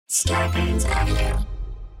Scarpins Avenue.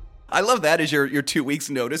 I love that as your 2 weeks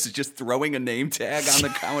notice is just throwing a name tag on the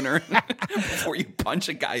counter before you punch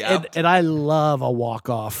a guy out. And I love a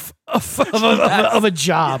walk-off of a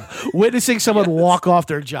job. Witnessing someone walk off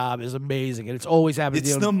their job is amazing, and it's always happening.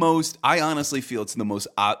 It's the most, I honestly feel it's the most,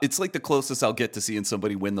 it's like the closest I'll get to seeing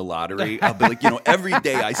somebody win the lottery. I'll be like, every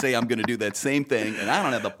day I say I'm going to do that same thing, and I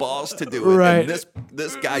don't have the balls to do it. Right. And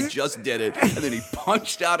this guy just did it, and then he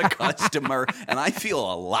punched out a customer, and I feel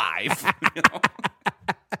alive.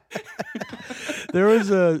 There was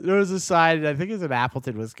a sign, I think it's in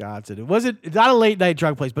Appleton, Wisconsin. It's not a late night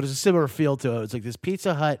drug place, but it's a similar feel to it. It's like this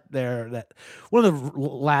Pizza Hut there, that one of the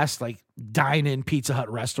last like dine-in Pizza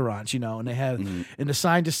Hut restaurants, and they have, and the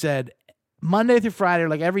sign just said Monday through Friday,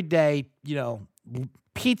 like every day,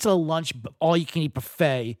 pizza lunch, all you can eat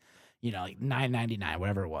buffet, like $9.99,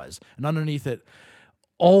 whatever it was, and underneath it,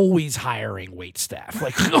 always hiring wait staff.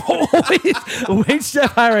 Like, always, wait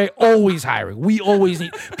staff hiring, always hiring. We always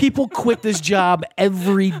need, people quit this job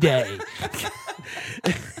every day.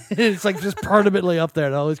 It's like just permanently up there.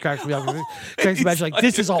 It always cracks me up. Cracks me back, like,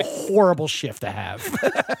 this is a horrible shift to have.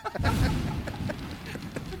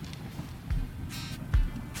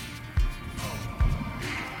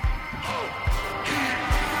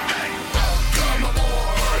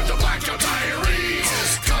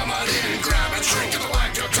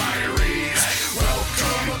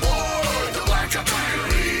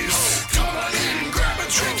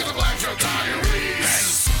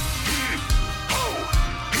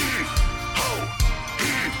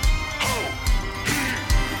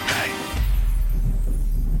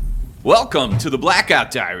 Welcome to the Blackout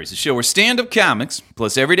Diaries, a show where stand-up comics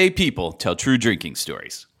plus everyday people tell true drinking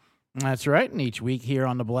stories. That's right, and each week here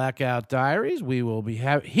on the Blackout Diaries, we will be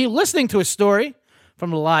listening to a story from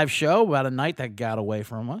the live show about a night that got away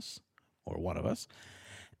from us, or one of us.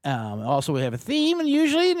 Also, we have a theme, and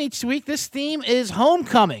usually in each week, this theme is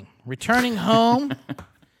homecoming, returning home,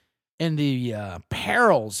 and the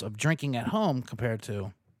perils of drinking at home compared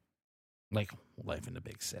to, like, life in the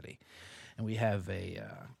big city. And we have a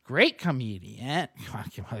great comedian.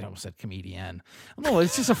 I almost said comedian. No,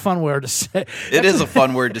 it's just a fun word to say. It is a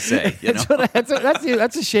fun word to say.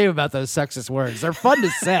 That's a shame about those sexist words. They're fun to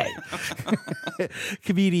say.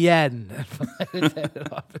 Comedian.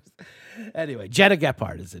 Anyway, Gena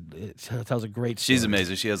Gephart tells a great story. She's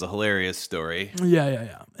amazing. She has a hilarious story.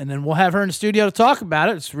 Yeah. And then we'll have her in the studio to talk about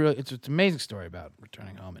it. It's an amazing story about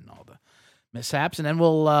returning home and all the mishaps. And then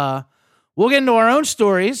we'll get into our own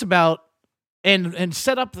stories about and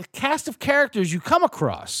set up the cast of characters you come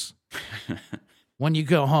across when you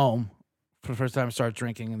go home for the first time and start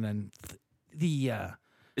drinking, and then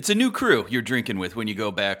it's a new crew you're drinking with when you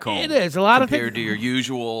go back home. It is a lot compared to your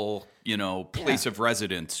usual, place of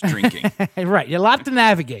residence drinking. Right, a lot to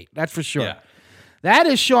navigate. That's for sure. Yeah. That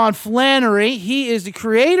is Sean Flannery. He is the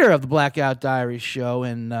creator of the Blackout Diaries show,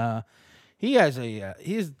 and he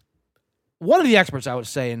is one of the experts, I would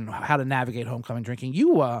say, in how to navigate homecoming drinking.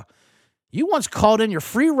 You once called in your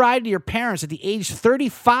free ride to your parents at the age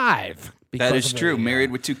 35. That is true. Married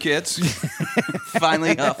with 2 kids.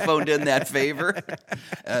 Finally phoned in that favor.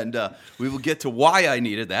 And we will get to why I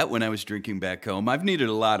needed that when I was drinking back home. I've needed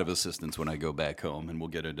a lot of assistance when I go back home, and we'll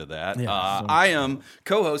get into that. Yeah, I am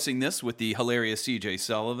co-hosting this with the hilarious CJ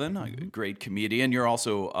Sullivan, a great comedian. You're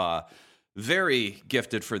also very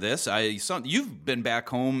gifted for this. You've been back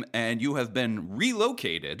home, and you have been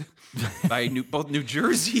relocated by both New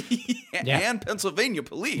Jersey and Pennsylvania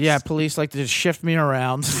police. Yeah, police like to just shift me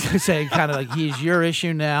around, say kind of like he's your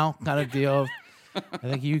issue now, kind of deal. I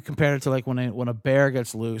think you compared it to like when a bear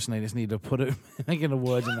gets loose and they just need to put it in the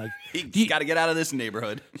woods and like he's got to get out of this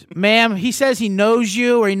neighborhood. Ma'am, he says he knows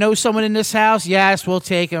you or he knows someone in this house. Yes, we'll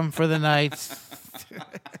take him for the night.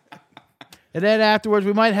 And then afterwards,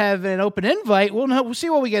 we might have an open invite. We'll see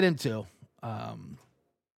what we get into.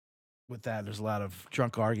 With that, there's a lot of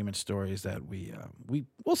drunk argument stories that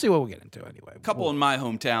we'll see what we'll get into anyway. A couple in my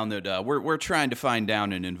hometown that we're trying to find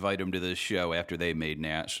down and invite them to this show after they made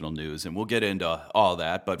national news, and we'll get into all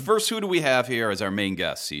that. But first, who do we have here as our main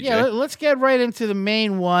guest, CJ? Yeah, let's get right into the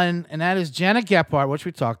main one, and that is Gena Gephart, which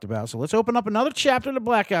we talked about. So let's open up another chapter of the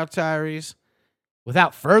Blackout Diaries.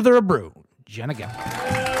 Without further ado, Gena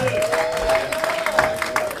Gephart.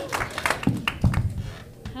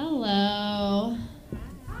 Hello.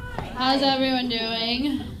 How's everyone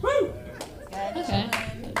doing? Woo! Okay.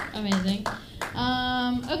 Amazing.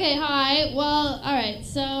 Okay, hi. Well, all right.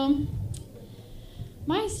 So,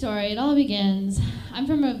 my story, it all begins. I'm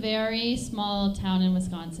from a very small town in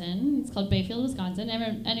Wisconsin. It's called Bayfield, Wisconsin.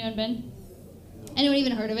 Anyone been? Anyone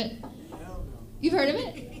even heard of it? You've heard of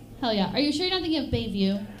it? Hell yeah. Are you sure you're not thinking of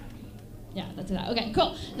Bayview? Yeah, that's that. Okay,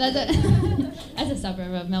 cool. That's a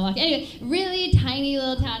suburb of Milwaukee. Anyway, really tiny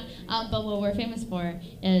little town. But what we're famous for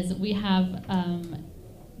is we have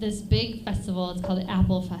this big festival. It's called the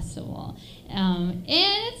Apple Festival, and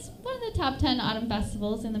it's one of the top 10 autumn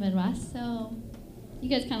festivals in the Midwest. So you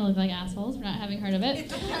guys kind of look like assholes for not having heard of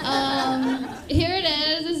it. Here it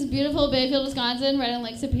is. This is beautiful Bayfield, Wisconsin, right on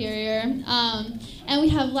Lake Superior, and we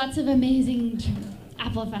have lots of amazing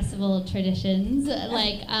Apple Festival traditions.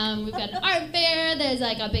 Like we've got an art fair. There's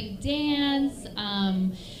like a big dance.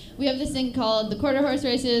 We have this thing called the quarter horse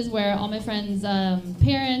races, where all my friends'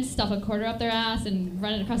 parents stuff a quarter up their ass and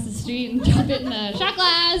run it across the street and drop it in a shot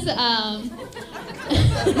glass.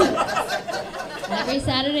 Every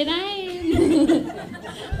Saturday night.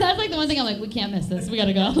 That's like the one thing I'm like, we can't miss this. We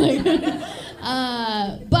gotta go.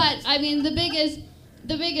 But I mean, the biggest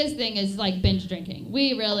thing is like binge drinking.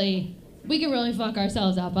 We can really fuck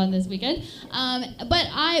ourselves up on this weekend. But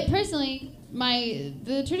I personally,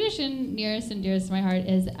 the tradition nearest and dearest to my heart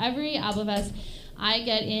is every AppleFest, I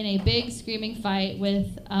get in a big screaming fight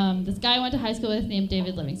with this guy I went to high school with named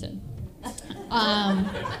David Livingston. And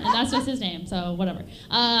that's just his name, so whatever.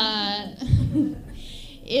 I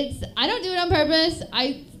don't do it on purpose.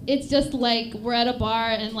 It's just like we're at a bar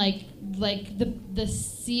and like the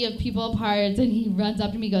sea of people parts, and he runs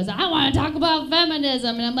up to me and goes, I want to talk about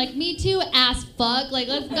feminism. And I'm like, me too, ass fuck. Like,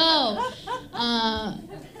 let's go.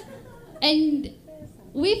 And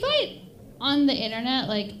we fight on the internet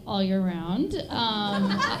like all year round.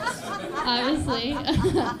 Obviously.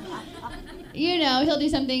 You know, he'll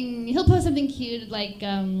post something cute like,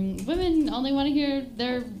 women only want to hear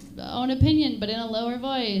their own opinion, but in a lower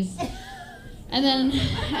voice. And then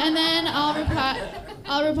I'll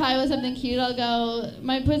reply with something cute. I'll go,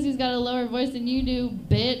 my pussy's got a lower voice than you do,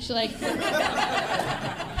 bitch. Like,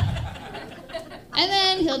 and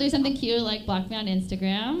then he'll do something cute like block me on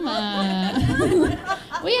Instagram.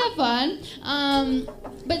 We have fun.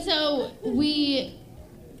 But so we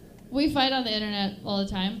fight on the internet all the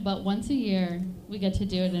time, but once a year we get to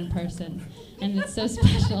do it in person, and it's so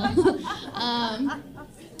special.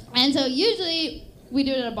 And so usually we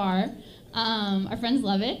do it at a bar. Our friends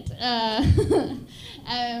love it.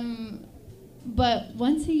 But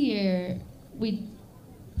once a year, I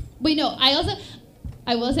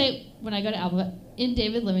will say, when I go to Alpha, in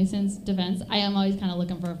David Livingston's defense, I am always kind of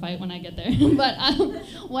looking for a fight when I get there. But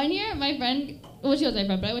one year, my friend, well, she was my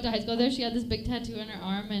friend, but I went to high school there. She had this big tattoo on her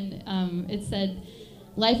arm, and it said,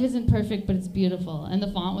 life isn't perfect, but it's beautiful. And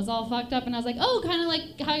the font was all fucked up, and I was like, oh, kind of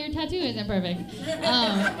like how your tattoo isn't perfect.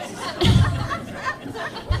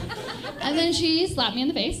 And then she slapped me in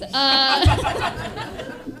the face.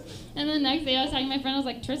 And then the next day I was talking to my friend, I was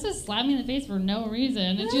like, Trissa slapped me in the face for no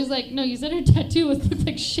reason. And she was like, no, you said her tattoo looked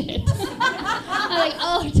like shit. I was like,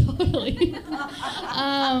 oh, totally.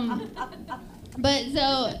 But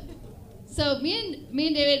so me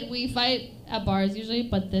and David, we fight at bars usually,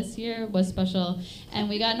 but this year was special. And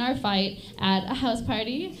we got in our fight at a house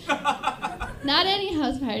party. Not any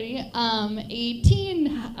house party, a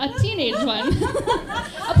teenage one.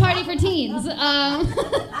 A party for teens.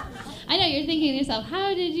 I know you're thinking to yourself,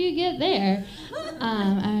 how did you get there?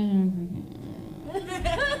 I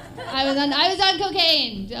was on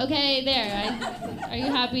cocaine. Okay, there. Are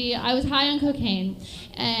you happy? I was high on cocaine.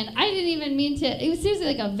 And I didn't even mean to. It was seriously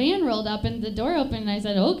like a van rolled up and the door opened, and I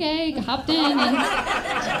said, okay, hopped in. And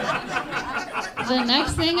the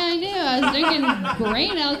next thing I knew, I was drinking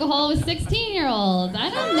grain alcohol with 16-year-olds. I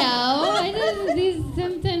don't know.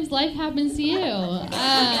 Sometimes life happens to you.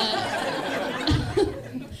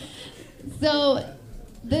 So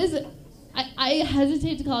this, I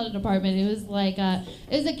hesitate to call it an apartment. It was like it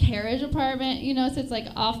was a carriage apartment, you know, so it's like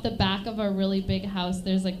off the back of a really big house.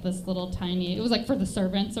 There's like this little tiny, it was like for the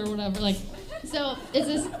servants or whatever. Like, so it's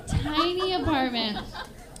this tiny apartment,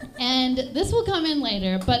 and this will come in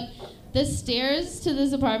later, but the stairs to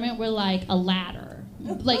this apartment were like a ladder.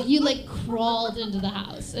 Like you like crawled into the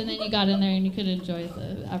house, and then you got in there and you could enjoy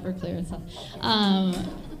the Everclear and stuff.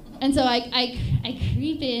 And so I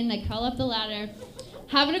creep in, I crawl up the ladder,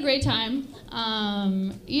 having a great time.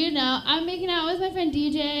 You know, I'm making out with my friend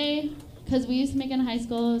DJ, because we used to make in high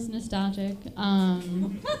school. It was nostalgic.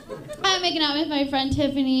 I'm making out with my friend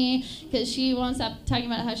Tiffany, because she won't stop talking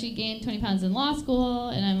about how she gained 20 pounds in law school,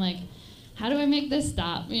 and I'm like, how do I make this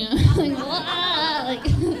stop? You know, like,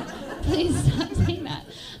 please stop saying that.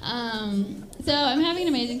 So I'm having an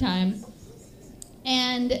amazing time.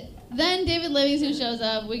 And then David Livingston shows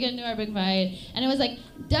up, we get into our big fight, and it was like,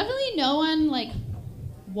 definitely no one like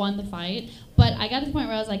won the fight, but I got to the point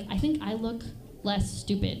where I was like, I think I look less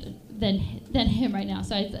stupid than him right now.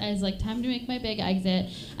 So I was like, time to make my big exit.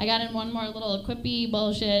 I got in one more little quippy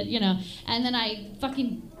bullshit, and then I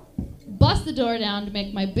fucking bust the door down to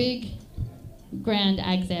make my big grand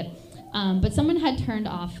exit. But someone had turned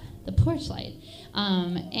off the porch light.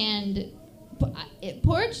 And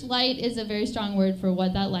porch light is a very strong word for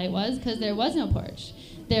what that light was, because there was no porch.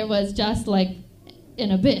 There was just like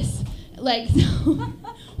an abyss. Like, so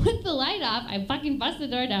with the light off, I fucking bust the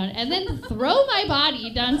door down and then throw my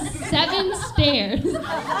body down 7 stairs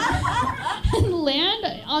and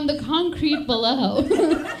land on the concrete below.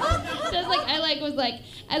 Just like I was like,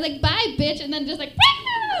 bye bitch, and then just like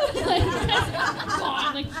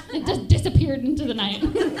gone, like it just disappeared into the night.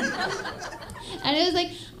 And it was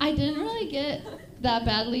like, I didn't really get that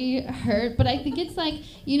badly hurt, but I think it's like,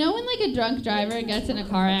 when like a drunk driver gets in a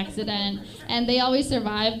car accident and they always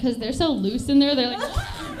survive because they're so loose in there, they're like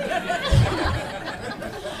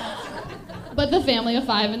but the family of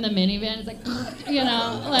 5 in the minivan is like,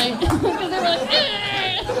 like, because they were like,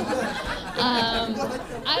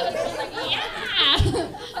 I was just like, yeah.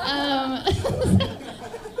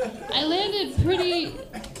 I landed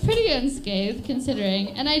pretty unscathed, considering.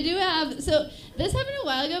 And I do have, so this happened a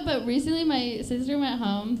while ago, but recently my sister went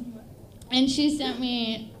home and she sent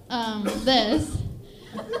me this.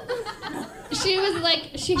 She was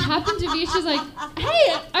like, she happened to be, she's like,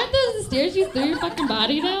 hey, aren't those the stairs you threw your fucking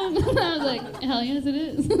body down? And I was like, hell yes it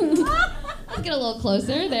is. Let's get a little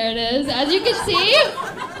closer. There it is. As you can see,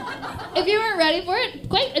 if you weren't ready for it,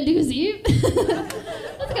 quite a doozy.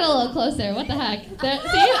 Let's get a little closer. What the heck? See,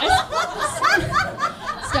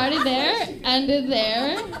 I started there, ended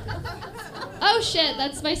there. Oh shit,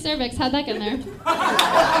 that's my cervix. How'd that get in there?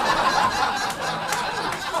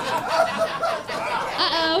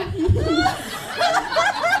 Uh-oh.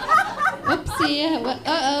 Whoopsie.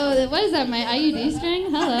 Uh-oh. What is that, my IUD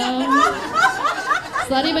string? Hello.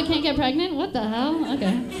 Slutty but can't get pregnant? What the hell?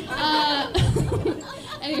 Okay.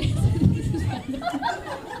 Anyways.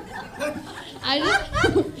 I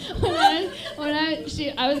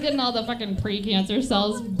was getting all the fucking pre-cancer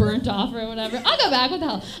cells burnt off or whatever. I'll go back. What the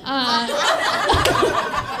hell? I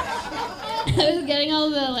was getting all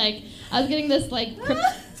the this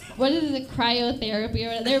what is it, cryotherapy or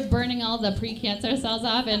whatever. They were burning all the pre-cancer cells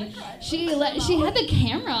off, and she had the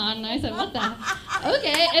camera on, and I said, what the?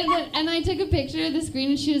 Okay, and I took a picture of the screen,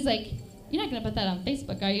 and she was like, you're not gonna put that on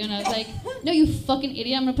Facebook, are you? And I was like, no, you fucking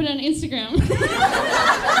idiot, I'm gonna put it on Instagram.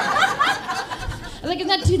 I was like, it's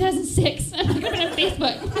not 2006. I'm not gonna put it on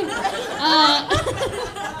Facebook.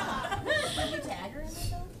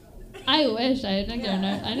 I wish. I didn't get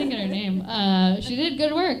her name. She did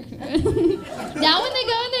good work. Now when they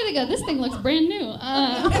go in there, they go, this thing looks brand new.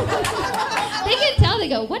 They can tell. They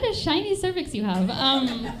go, what a shiny cervix you have.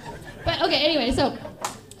 But okay, anyway, so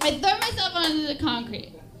I throw myself onto the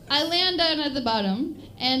concrete. I land down at the bottom,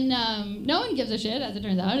 and no one gives a shit, as it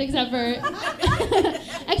turns out, except for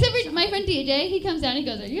my friend DJ. He comes down, he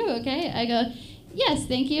goes, are you okay? I go, yes,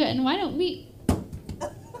 thank you, and why don't we...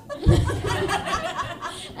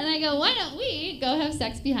 And I go, why don't we go have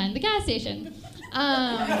sex behind the gas station?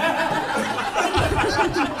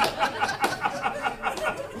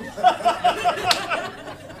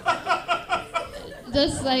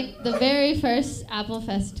 Just like the very first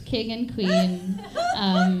Applefest king and queen.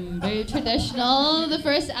 Very traditional. The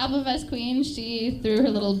first Applefest queen, she threw her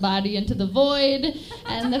little body into the void.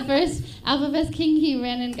 And the first Applefest king, he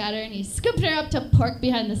ran and got her and he scooped her up to pork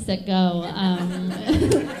behind the sicko.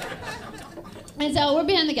 And so we're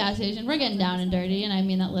behind the gas station. We're getting down and dirty, and I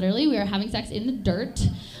mean that literally. We were having sex in the dirt.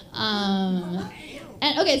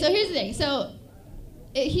 And okay, so here's the thing. So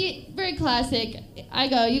he, very classic. I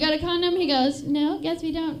go, you got a condom? He goes, no, guess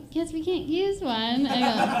we don't. Guess we can't use one. I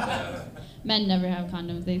go, men never have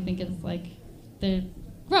condoms. They think it's like, they're,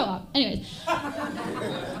 grow up. Anyways.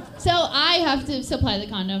 So I have to supply the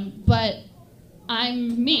condom, but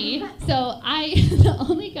I'm me. So the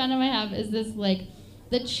only condom I have is this like,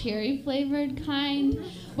 the cherry flavored kind,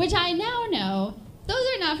 which I now know, those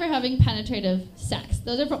are not for having penetrative sex.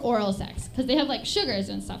 Those are for oral sex, because they have like sugars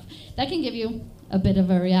and stuff. That can give you a bit of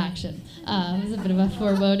a reaction. It's a bit of a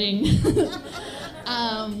foreboding.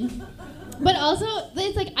 But also,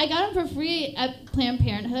 it's like, I got them for free at Planned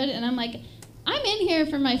Parenthood, and I'm like, I'm in here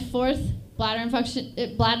for my 4th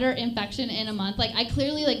bladder infection in a month. Like, I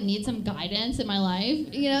clearly like need some guidance in my life,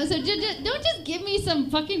 so don't just give me some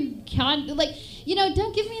fucking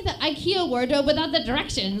don't give me the IKEA wardrobe without the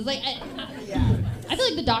directions. Like, I feel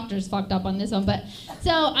like the doctors fucked up on this one, but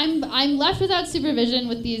so I'm left without supervision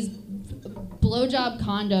with these blowjob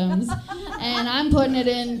condoms, and I'm putting it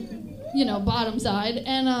in, bottom side,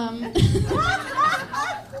 and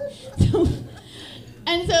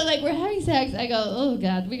And so, like, we're having sex. I go, oh,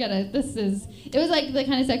 God, it was like the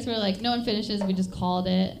kind of sex where, like, no one finishes. We just called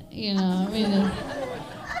it, you know. I mean,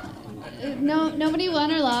 nobody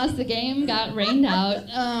won or lost. The game got rained out.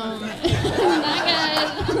 Not good.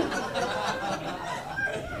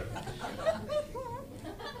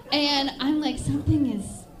 And I'm like, something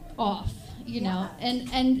is off, you know.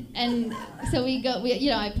 And so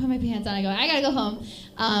I put my pants on. I go, I gotta go home.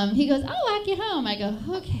 He goes, I'll walk you home. I go,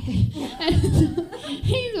 okay. And so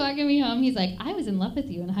he's walking me home. He's like, I was in love with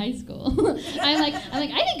you in high school. I'm like, I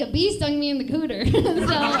think a bee stung me in the cooter. So I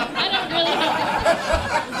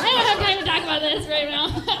don't have time to talk about this right now.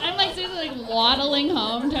 I'm like seriously like waddling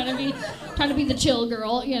home, trying to be the chill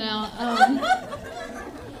girl, you know.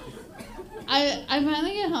 I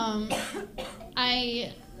finally get home.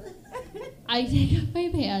 I take off my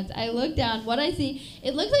pants. I look down. What I see,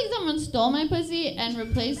 it looks like someone stole my pussy and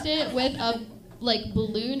replaced it with a like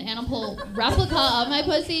balloon animal replica of my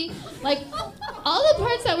pussy. Like all the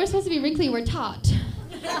parts that were supposed to be wrinkly were taut. You know,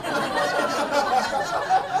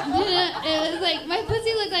 it was like my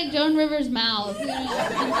pussy looked like Joan Rivers' mouth. You know?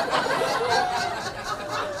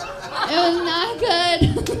 It was not good.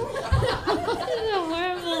 It was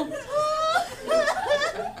horrible.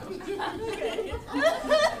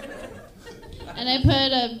 And I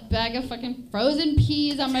put a bag of fucking frozen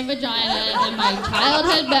peas on my vagina in my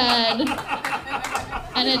childhood bed.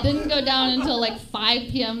 And it didn't go down until like 5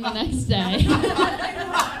 p.m. the next day. And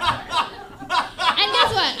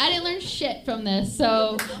guess what? I didn't learn shit from this,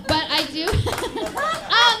 so, but I do,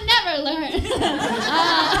 I'll never learn.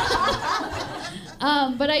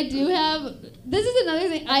 But I do have, this is another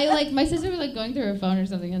thing, my sister was like going through her phone or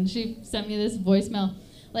something, and she sent me this voicemail.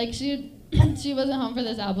 Like she wasn't home for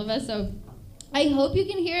this Apple Fest, so I hope you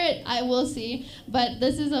can hear it. I will see. But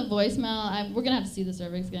this is a voicemail. We're going to have to see the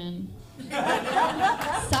cervix again.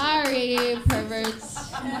 Sorry,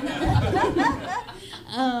 perverts.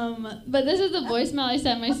 But this is the voicemail I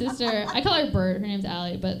sent my sister. I call her Bird. Her name's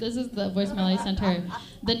Allie. But this is the voicemail I sent her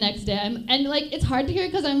the next day. And like, it's hard to hear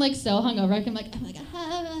because I'm like so hungover. I'm like,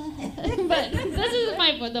 but this is the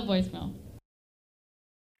voicemail.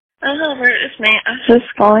 Hello, Bert, it's me. I was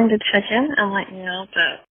just calling to check in and let you know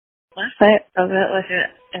that last night I was at like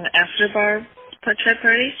an after-bar portrait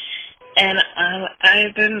party, and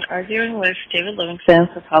I've been arguing with David Livingston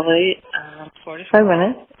for probably 45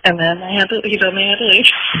 minutes, and then he told me I had to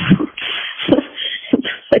leave. I was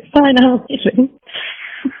like, fine, I'm leaving.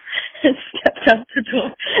 And stepped out the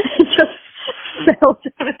door and just fell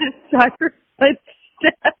down his driver's side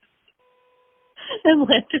steps and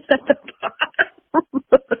landed at the bar.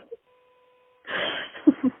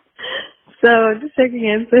 So, just checking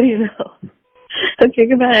in so you know. Okay,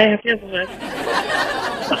 goodbye. Have a good one.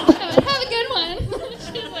 Have a good one.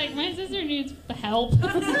 She's like, my sister needs help.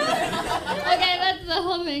 Okay, that's the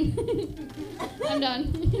whole thing. I'm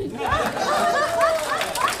done.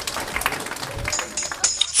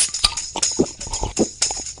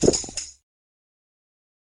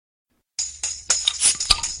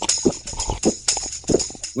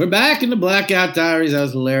 We're back in the Blackout Diaries. That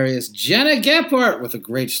was hilarious. Gena Gephart with a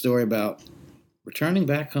great story about returning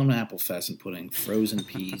back home to Applefest and putting frozen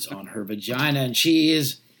peas on her vagina. And she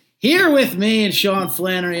is here with me and Sean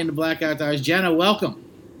Flannery in the Blackout Diaries. Gena, welcome.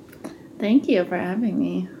 Thank you for having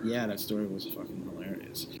me. Yeah, that story was fucking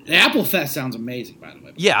hilarious. The Applefest sounds amazing, by the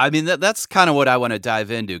way. Yeah, I mean that's kind of what I want to dive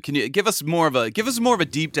into. Can you give us more of a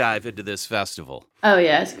deep dive into this festival? Oh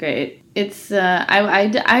yeah, it's great. It's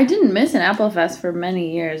I didn't miss an Applefest for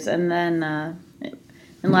many years, and then in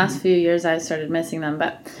the last few years I started missing them.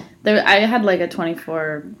 But I had like a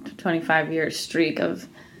 24 to 25 year streak of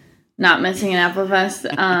not missing an Applefest.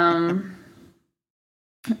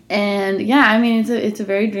 And yeah, I mean it's a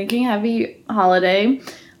very drinking heavy holiday.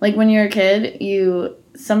 Like when you're a kid,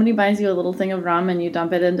 somebody buys you a little thing of rum and you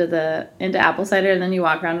dump it into apple cider, and then you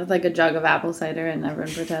walk around with like a jug of apple cider, and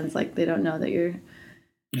everyone pretends like they don't know that you're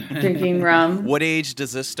drinking rum. What age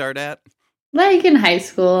does this start at? Like in high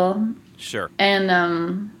school. Sure.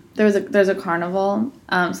 And there's a carnival.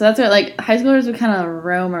 So that's where like high schoolers would kind of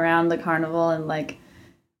roam around the carnival and like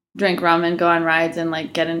drink rum and go on rides and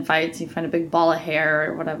like get in fights. You find a big ball of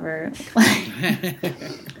hair or whatever.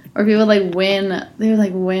 Or people would win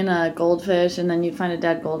a goldfish, and then you'd find a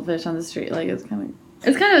dead goldfish on the street. Like it's kind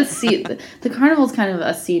of a seed. The carnival's kind of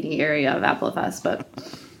a seedy area of Applefest, but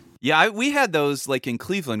yeah, we had those like in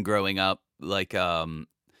Cleveland growing up. Like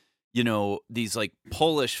these like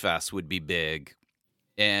Polish fests would be big,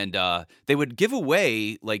 and they would give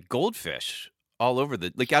away like goldfish all over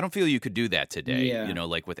like, I don't feel you could do that today. Yeah. You know,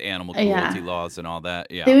 like with animal Yeah. cruelty laws and all that.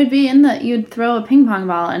 Yeah. They would be you'd throw a ping pong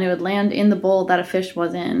ball and it would land in the bowl that a fish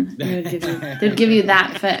was in. And they'd give you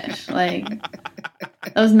that fish. Like,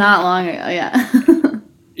 that was not long ago. Yeah.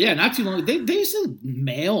 Yeah, not too long. They used to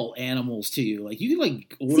mail animals to you. Like, you could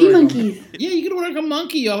like order Sea monkeys. you could order like a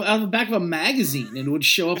monkey out of the back of a magazine, and it would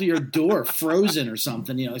show up at your door, frozen or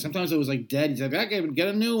something. You know, like, sometimes it was like dead. He's like, okay, get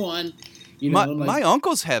a new one. You know, my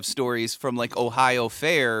uncles have stories from like Ohio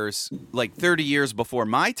fairs, like 30 years before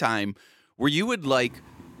my time, where you would like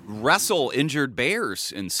wrestle injured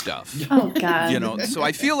bears and stuff. Oh God. You know, so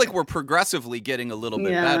I feel like we're progressively getting a little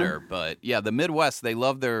bit better. But yeah, the Midwest, they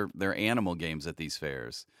love their animal games at these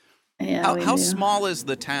fairs. Yeah, How small is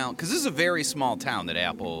the town? Because this is a very small town that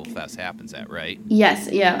Apple Fest happens at, right? Yes,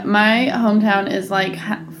 yeah. My hometown is like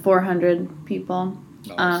 400 people.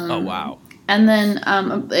 Oh wow. And then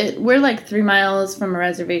we're like 3 miles from a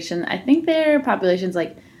reservation. I think their population's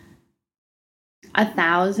like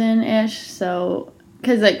 1,000-ish. So,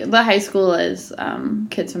 because like the high school is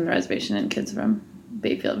kids from the reservation and kids from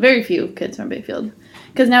Bayfield. Very few kids from Bayfield.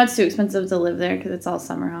 Because now it's too expensive to live there because it's all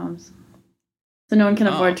summer homes. So no one can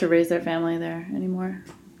afford to raise their family there anymore.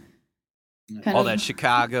 All that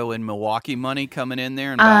Chicago and Milwaukee money coming in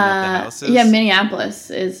there and buying up the houses. Yeah, Minneapolis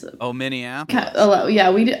is. Oh, Minneapolis.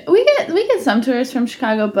 Yeah, we get some tourists from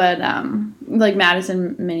Chicago, but like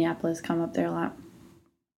Madison, Minneapolis come up there a lot.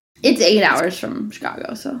 It's 8 hours from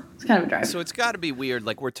Chicago, so it's kind of a drive. So it's got to be weird.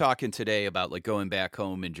 Like, we're talking today about like going back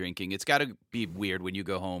home and drinking. It's got to be weird when you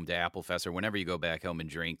go home to Apple Fest or whenever you go back home and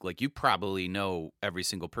drink. Like, you probably know every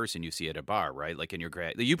single person you see at a bar, right? Like in your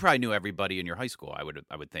you probably knew everybody in your high school. I would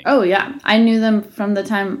think. Oh yeah, I knew them from the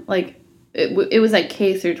time like it was like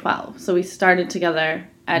K through 12. So we started together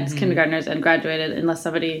as kindergartners and graduated unless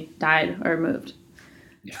somebody died or moved.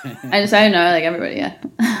 I know like everybody, yeah.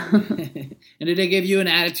 And did they give you an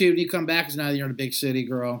attitude when you come back? Because now you're in a big city,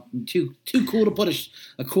 girl. Too cool to put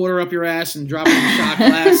a quarter up your ass and drop it in a shot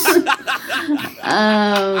glass.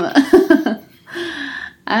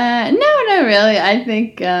 No, not really. I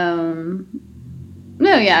think no,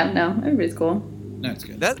 everybody's cool. That's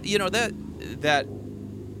good. That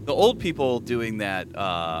the old people doing that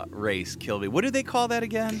race killed me. What do they call that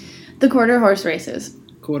again? The quarter horse races.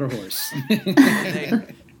 Quarter horse.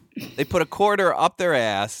 They put a quarter up their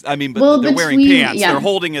ass. I mean, but they're wearing pants. Yeah. They're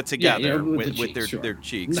holding it together with their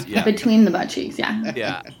cheeks. Yeah. Between the butt cheeks, yeah.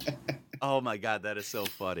 Yeah. Oh my God, that is so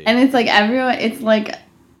funny. And it's like everyone.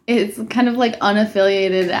 It's kind of like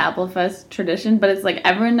unaffiliated Apple Fest tradition, but it's like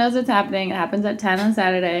everyone knows what's happening. It happens at 10 on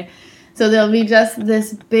Saturday. So there'll be just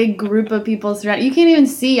this big group of people surrounding. You can't even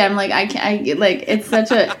see. I'm like, it's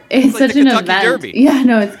such an event. Derby. Yeah,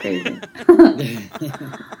 no, it's crazy.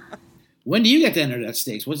 When do you get to enter that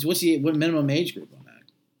stakes? What minimum age group on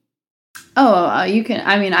that? You can.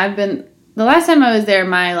 I mean, the last time I was there,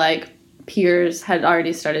 my like peers had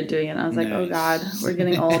already started doing it. And I was like, oh God, we're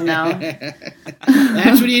getting old now.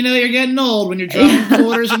 That's when you know you're getting old, when you're dropping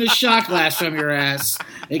quarters in a shot glass from your ass.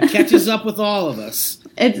 It catches up with all of us.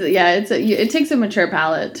 It takes a mature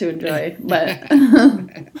palate to enjoy, but.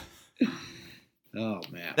 Oh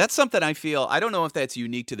man, that's something I feel. I don't know if that's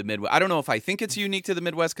unique to the Midwest. I don't know if I think it's unique to the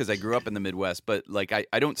Midwest because I grew up in the Midwest, but like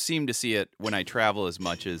I don't seem to see it when I travel as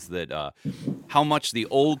much as that. How much the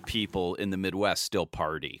old people in the Midwest still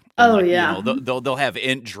party. And they'll have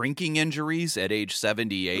drinking injuries at age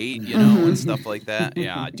 78, and stuff like that.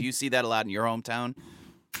 Yeah, do you see that a lot in your hometown?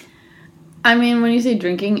 I mean, when you say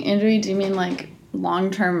drinking injury, do you mean like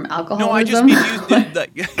long-term alcoholism? No, I just mean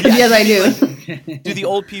yes, I do. Do the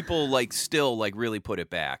old people still really put it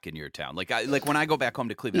back in your town? Like when I go back home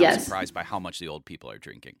to Cleveland, I'm surprised by how much the old people are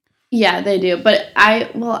drinking. Yeah, they do. But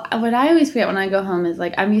what I always forget when I go home is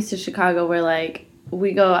like I'm used to Chicago where like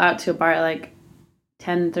we go out to a bar at like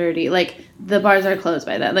 10:30. Like the bars are closed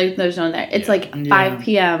by that. Like there's no one there. It's like 5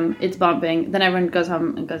 p.m. It's bumping. Then everyone goes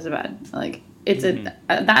home and goes to bed. Like it's that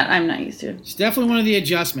I'm not used to. It's definitely one of the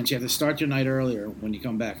adjustments. You have to start your night earlier when you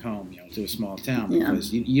come back home, to a small town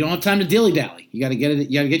because you don't have time to dilly dally. You got to get it.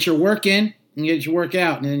 You got to get your work in and get your work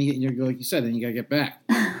out, and then you like you said, then you got to get back.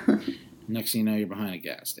 Next thing you know, you're behind a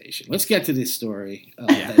gas station. Let's get to this story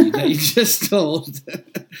that you just told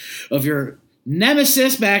of your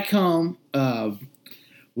nemesis back home.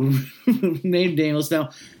 Named Daniels.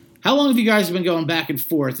 Now, how long have you guys been going back and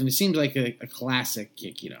forth? And it seems like a classic,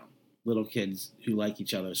 little kids who like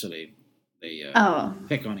each other, so they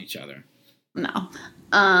pick on each other. No,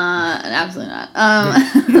 absolutely not.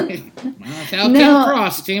 That's how it came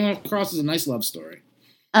across. It came across as a nice love story.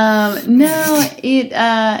 No,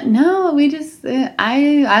 we just,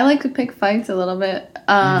 I like to pick fights a little bit.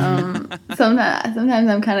 Sometimes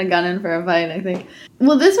I'm kind of gunning for a fight, I think.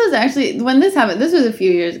 Well, this was actually, when this happened, this was a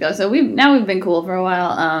few years ago, so we've been cool for a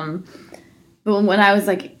while. But when I was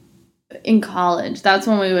like in college, that's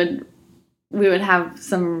when we would have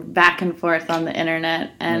some back and forth on the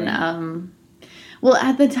internet, and, right. Well,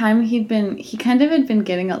 at the time he kind of had been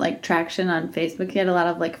getting like traction on Facebook. He had a lot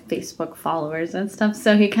of like Facebook followers and stuff.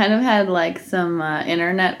 So he kind of had like some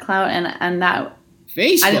internet clout, and that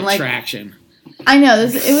Facebook traction. I know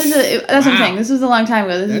that's wow. What I'm saying. This was a long time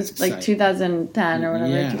ago. This is like 2010 or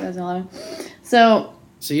whatever, 2011. So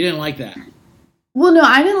you didn't like that? Well, no,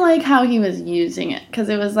 I didn't like how he was using it, because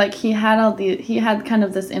it was like he had kind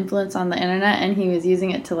of this influence on the internet, and he was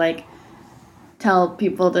using it to like tell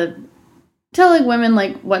like women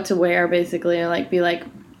like what to wear, basically, or like be like,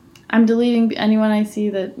 I'm deleting anyone I see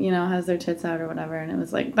that, you know, has their tits out or whatever. And it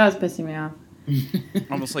was like, that was pissing me off.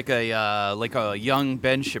 Almost like a young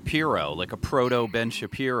Ben Shapiro, like a proto Ben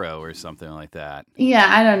Shapiro or something like that. Yeah,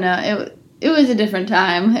 I don't know. It was a different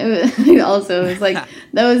time. It was like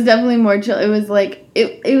that was definitely more chill. It was like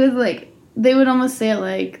they would almost say it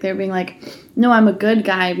like they're being like, no, I'm a good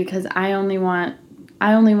guy because I only want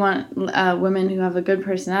women who have a good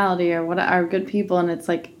personality or what are good people. And it's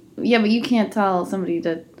like, yeah, but you can't tell somebody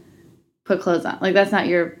to put clothes on. Like that's not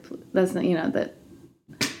you know,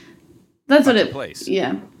 that's what it place.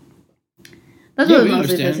 Yeah. That's what was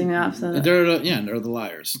mostly pissing me off. So they're the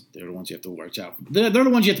liars. They're the ones you have to watch out. They're the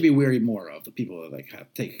ones you have to be wary more of. The people that like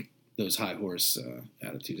take those high horse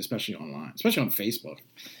attitudes, especially online, especially on Facebook.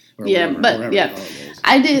 I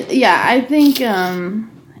did. Yeah, I think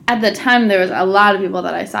at the time there was a lot of people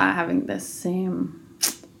that I saw having this same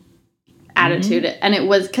attitude, and it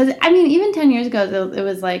was because I mean, even 10 years ago, it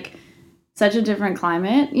was like such a different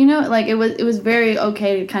climate. You know, like it was very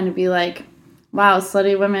okay to kind of be like, wow,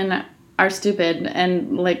 slutty women are stupid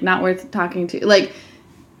and like not worth talking to, like,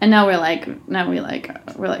 and now we're like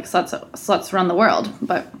sluts run the world.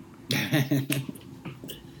 But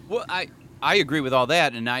well, I agree with all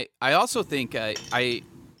that, and I also think I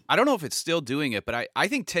don't know if it's still doing it, but I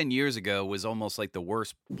think 10 years ago was almost like the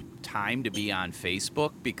worst time to be on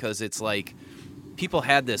Facebook, because it's like people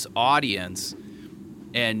had this audience.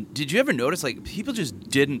 And did you ever notice, like, people just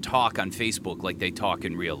didn't talk on Facebook like they talk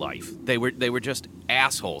in real life? They were just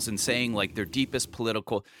assholes and saying, like, their deepest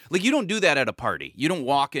political... Like, you don't do that at a party. You don't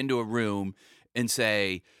walk into a room and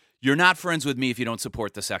say, you're not friends with me if you don't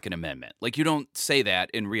support the Second Amendment. Like, you don't say that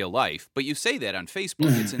in real life, but you say that on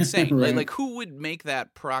Facebook. It's insane. Right. Like, who would make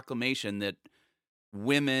that proclamation that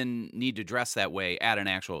women need to dress that way at an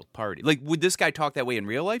actual party? Like, would this guy talk that way in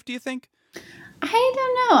real life, do you think? I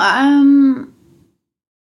don't know.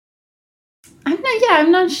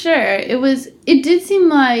 I'm not sure. It did seem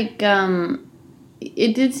like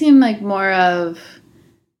more of,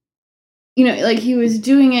 you know, like he was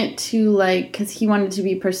doing it to like, cause he wanted to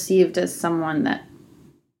be perceived as someone that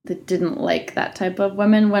didn't like that type of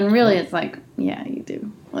women, when really it's like, yeah, you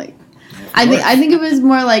do. Like, I think it was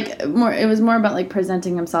more about like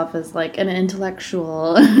presenting himself as like an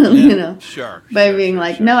intellectual, you know, being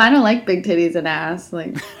like, no, I don't like big titties and ass,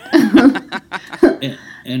 like.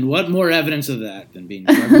 And what more evidence of that than being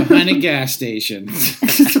drugged behind a gas station?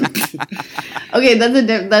 Okay,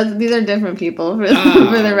 these are different people for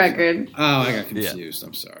the record. Oh, I got confused. Yeah.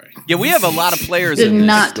 I'm sorry. Yeah, we have a lot of players in this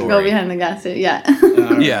not story. Go behind the gas station. Yeah.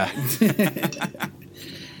 Yeah.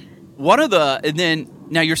 And then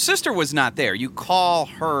now your sister was not there. You call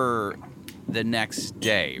her the next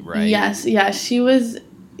day, right? Yes. Yeah. She was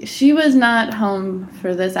not home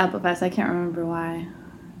for this Apple Fest. I can't remember why.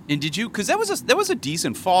 And did you? Because that was a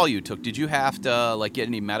decent fall you took. Did you have to like get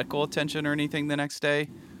any medical attention or anything the next day?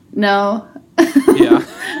 No. Yeah.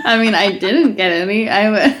 I mean, I didn't get any.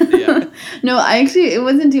 No, it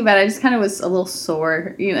wasn't too bad. I just kind of was a little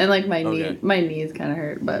sore, you know, and like my knees kind of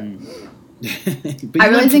hurt. But, but I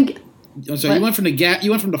really think. So you went from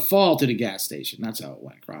the fall to the gas station. That's how it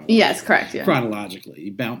went. Yes, correct. Yeah.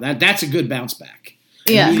 Chronologically, that's a good bounce back.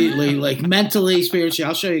 Yeah. Immediately, like mentally, spiritually.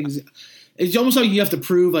 I'll show you. It's almost like you have to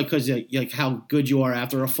prove, like, because like how good you are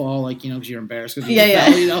after a fall, like, you know, because you're embarrassed. Fell,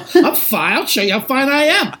 you know, I'm fine. I'll show you how fine I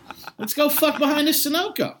am. Let's go fuck behind this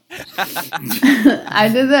Sunoco. I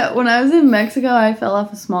did that when I was in Mexico. I fell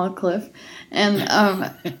off a small cliff, and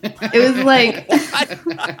it was like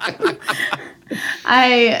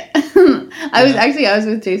I was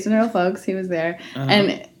with Jason Earl Folks. He was there,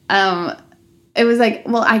 and it was like,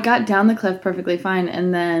 well, I got down the cliff perfectly fine,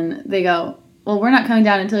 and then they go, well, we're not coming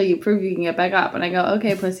down until you prove you can get back up. And I go,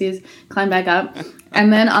 okay, pussies, climb back up.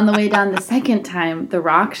 And then on the way down the second time, the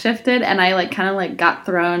rock shifted, and I like kind of like got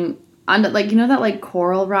thrown onto, like, you know that like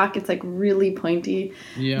coral rock? It's like really pointy.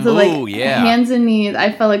 Yeah. So like yeah. hands and knees.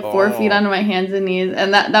 I fell like 4 feet onto my hands and knees,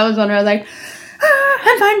 and that was one where I was like,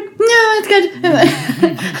 I'm fine. No, it's good.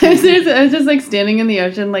 I was just like standing in the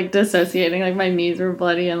ocean, like dissociating, like my knees were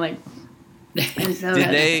bloody and like. So Did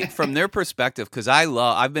they, from their perspective, because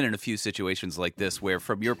I've been in a few situations like this where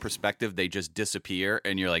from your perspective they just disappear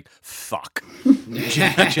and you're like, fuck,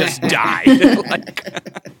 just died. Like,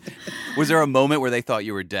 was there a moment where they thought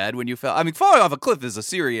you were dead when you fell? I mean, falling off a cliff is a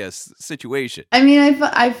serious situation. I mean,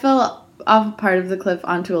 I fell off part of the cliff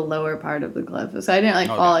onto a lower part of the cliff, so I didn't like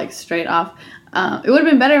fall like straight off. It would have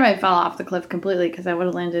been better if I fell off the cliff completely because I would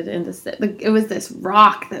have landed in this. It was this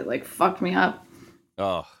rock that like fucked me up.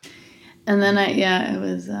 Oh. And then it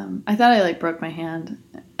was. I thought I like broke my hand,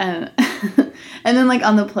 and and then like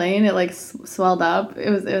on the plane it like swelled up.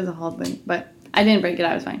 It was a whole thing, but I didn't break it.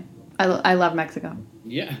 I was fine. I love Mexico.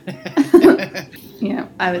 Yeah.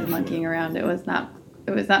 I was monkeying around. It was not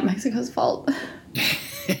Mexico's fault.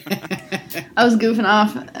 I was goofing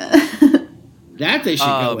off. That they should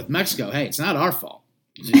go with Mexico. Hey, it's not our fault.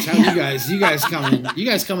 It's how you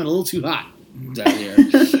guys coming a little too hot down here.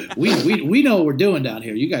 We know what we're doing down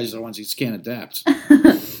here. You guys are the ones who just can't adapt.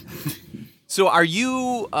 So are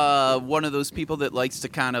you one of those people that likes to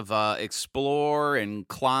kind of explore and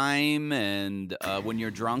climb and when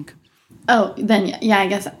you're drunk? Oh, then yeah, I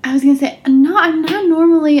guess I was gonna say no. I'm not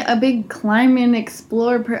normally a big climb and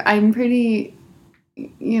explore. I'm pretty,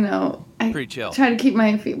 pretty chill. Try to keep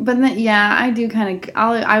my feet, but then I do kind of.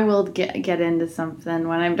 I will get into something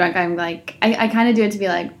when I'm drunk. I'm like I kind of do it to be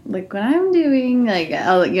like what I'm doing. Like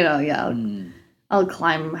I'll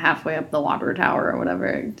climb halfway up the water tower or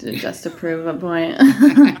whatever just to prove a point.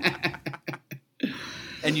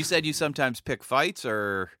 And you said you sometimes pick fights,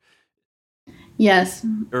 or yes,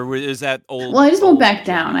 or is that old? Well, I just won't back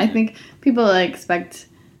down. I think people expect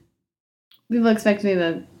me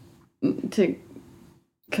to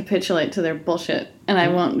capitulate to their bullshit, and I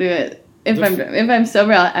won't do it. If I'm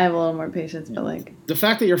sober, I have a little more patience. But like the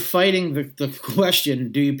fact that you're fighting the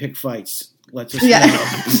question, do you pick fights? Lets us know.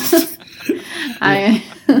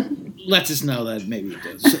 Lets us know that maybe it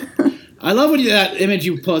does. I love that image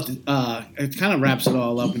you put. It kind of wraps it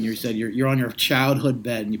all up when you said you're on your childhood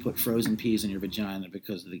bed and you put frozen peas in your vagina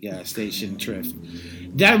because of the gas station trip.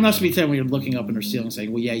 That must be the time when you're looking up in her ceiling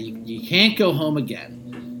saying, well, yeah, you can't go home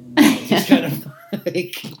again. It's kind of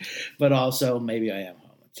like, but also maybe I am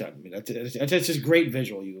home. That's just a great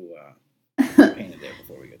visual you painted there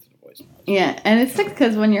before we get to the voicemail. Yeah, and it's sick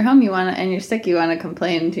because when you're home, you want to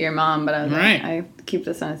complain to your mom, but I was like, I keep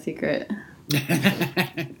this on a secret. The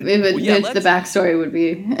backstory would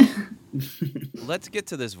be. Let's get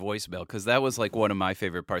to this voicemail because that was like one of my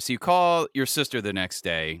favorite parts. So you call your sister the next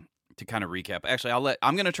day to kind of recap. Actually,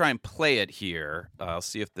 I'm going to try and play it here. I'll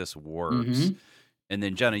see if this works. Mm-hmm. And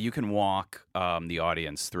then, Gena, you can walk the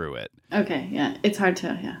audience through it. Okay, yeah. It's hard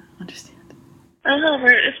to, understand. Hello,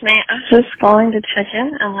 Robert. It's me. I was just calling to check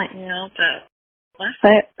in and let you know that last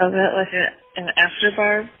night I was at like an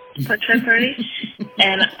after-bar portrait party,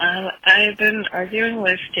 and I've been arguing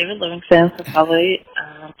with David Livingston for probably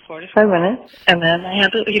 45 minutes, and then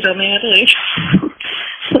he told me I had to leave.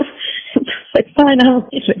 It's like, fine, I'm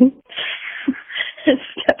leaving. And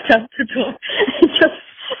stepped out the door and just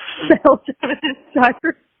fell down his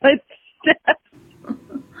driver's side steps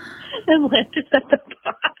and landed at the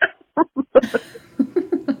bottom.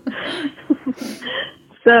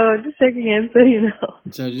 So just checking in so you know.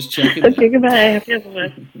 So just checking. Okay, goodbye. Happy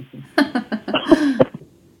Halloween.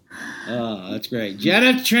 Oh, that's great.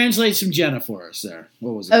 Gena, translate some Gena for us there.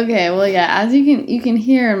 What was it? Okay, well, yeah, as you can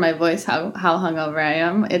hear in my voice how hungover I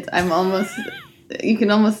am. I'm almost you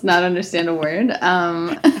can almost not understand a word.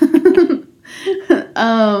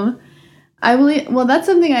 I believe. Well, that's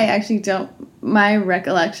something I actually don't. My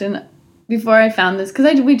recollection before I found this,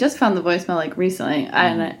 because we just found the voicemail like recently,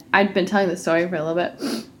 and I'd been telling the story for a little bit.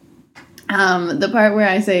 The part where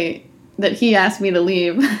I say that he asked me to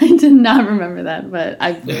leave, I did not remember that, but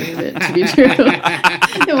I believe it to be true.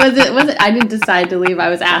 It wasn't. I didn't decide to leave. I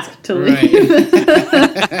was asked to leave.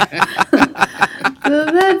 So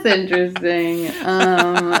that's interesting.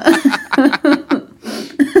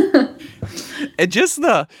 And just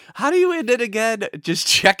how do you end it again? Just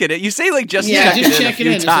checking it. You say like check it in a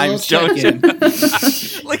few times, don't you?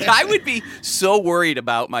 Like Like, I would be so worried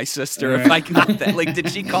about my sister if I got that. Like, did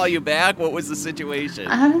she call you back? What was the situation?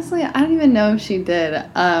 Honestly, I don't even know if she did.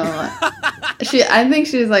 I think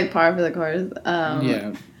she was like par for the course.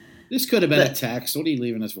 Yeah. This could have been a text. What are you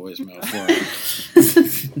leaving this voicemail for?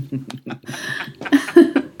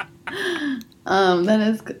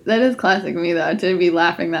 That is classic me though, to be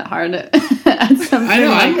laughing that hard at something. I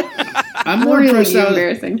know. I'm more really impressed.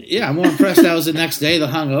 Embarrassing. I'm more impressed. That was the next day, the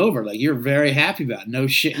hungover. Like you're very happy about it. No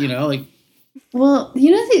shit. Like. Well,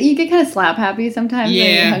 you get kind of slap happy sometimes when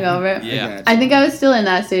you're hungover. Yeah. I think I was still in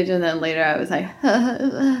that stage, and then later I was like,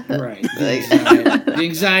 right. The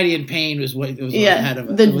anxiety and pain was what was ahead of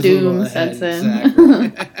us. The doom sets in.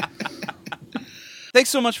 Exactly. Thanks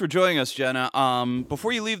so much for joining us, Gena.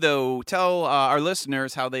 Before you leave, though, tell our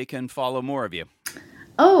listeners how they can follow more of you.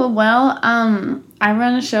 Oh, well, I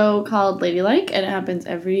run a show called Ladylike, and it happens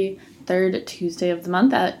every third Tuesday of the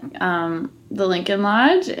month at the Lincoln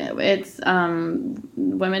Lodge. It's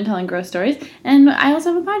women telling gross stories. And I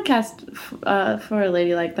also have a podcast for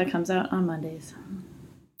Ladylike that comes out on Mondays.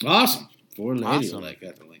 Awesome. For Ladylike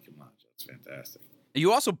at the Lincoln Lodge. That's fantastic.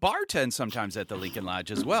 You also bartend sometimes at the Lincoln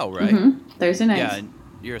Lodge as well, right? Mm-hmm. Thursday nights. Yeah, and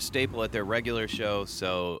you're a staple at their regular show.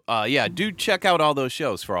 So, do check out all those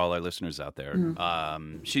shows for all our listeners out there.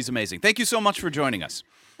 Mm-hmm. She's amazing. Thank you so much for joining us.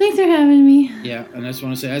 Thanks for having me. Yeah, and I just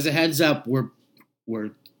want to say, as a heads up, we're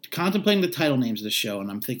contemplating the title names of the show, and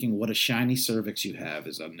I'm thinking, "What a shiny cervix you have"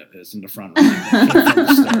 is in the front.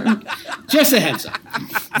 Just a heads up.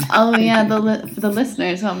 Oh yeah, the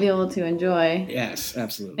listeners won't be able to enjoy. Yes,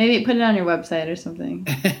 absolutely. Maybe put it on your website or something.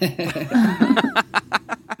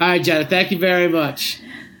 All right, Gena, thank you very much.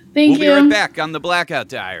 Thank you. We'll be right back on the Blackout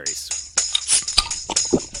Diaries.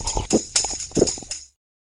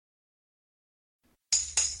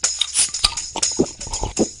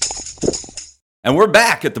 And we're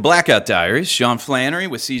back at the Blackout Diaries. Sean Flannery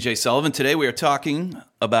with CJ Sullivan. Today we are talking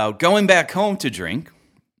about going back home to drink.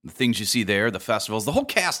 The things you see there, the festivals, the whole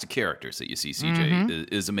cast of characters that you see,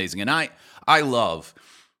 CJ, is amazing. And I love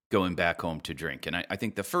going back home to drink. And I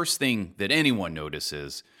think the first thing that anyone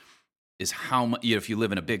notices is how much, if you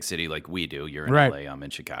live in a big city like we do, you're in LA, I'm in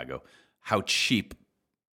Chicago, how cheap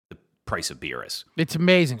the price of beer is. It's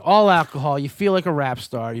amazing. All alcohol. You feel like a rap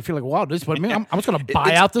star. You feel like, wow, this is what I mean. I'm just going to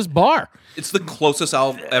buy out this bar. It's the closest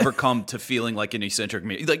I'll ever come to feeling like an eccentric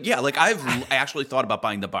man. I've actually thought about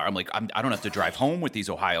buying the bar. I'm like, I don't have to drive home with these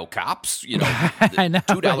Ohio cops. I know,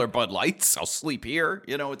 $2 Bud Lights. I'll sleep here.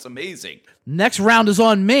 It's amazing. Next round is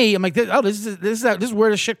on me. I'm like, this is where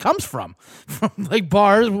the shit comes from like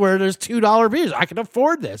bars where there's $2 beers. I can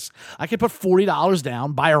afford this. I can put $40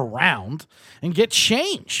 down, buy a round, and get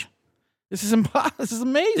change. This is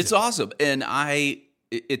amazing. It's awesome, and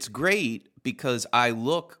it's great because I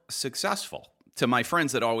look successful to my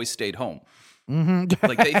friends that always stayed home. Mm-hmm.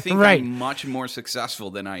 Like they think right. I'm much more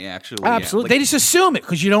successful than I actually Absolutely. am. They just assume it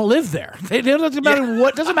because you don't live there. It doesn't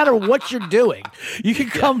matter what you're doing. You can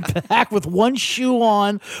come back with one shoe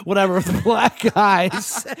on, whatever, with black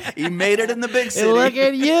eyes. He made it in the big city. Look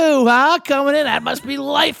at you, huh? Coming in. That must be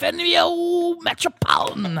life in the old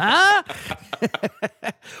metropolitan, huh?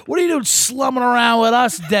 What are you doing slumming around with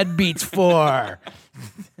us deadbeats for?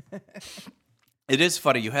 It is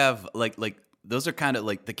funny. You have like those are kind of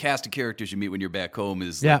like the cast of characters you meet when you're back home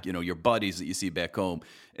is like, your buddies that you see back home.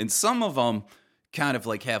 And some of them kind of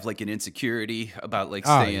like have like an insecurity about like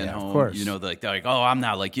staying home. Of course. They're like, oh, I'm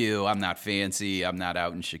not like you. I'm not fancy. I'm not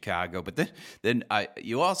out in Chicago. But then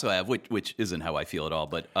you also have, which isn't how I feel at all,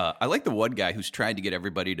 but I like the one guy who's trying to get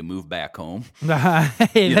everybody to move back home.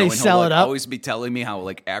 They sell it up. Always be telling me how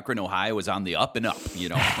like Akron, Ohio is on the up and up.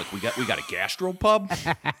 Like we got a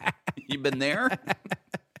gastropub. You been there?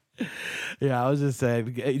 Yeah, I was just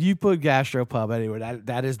saying, you put gastropub anywhere,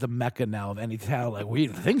 that is the mecca now of any town. Like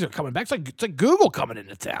things are coming back. It's like Google coming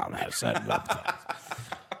into town.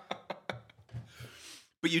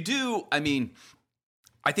 But you do. I mean,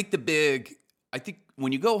 I think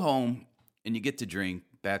when you go home and you get to drink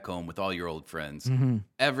back home with all your old friends,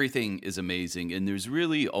 everything is amazing, and there's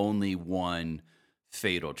really only one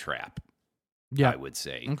fatal trap. Yeah, I would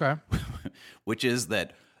say. Okay, which is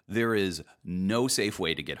that. There is no safe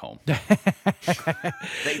way to get home.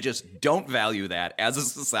 They just don't value that as a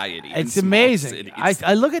society. It's amazing.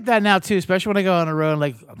 I look at that now too, especially when I go on the road. I'm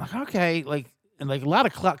like, okay, and a lot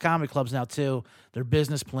of comedy clubs now too. Their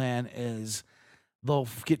business plan is they'll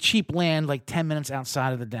get cheap land like 10 minutes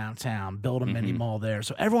outside of the downtown, build a mini mall there.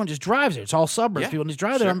 So everyone just drives there. It's all suburbs. People just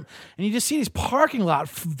drive there. And you just see these parking lot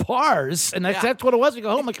bars. And that's what it was. We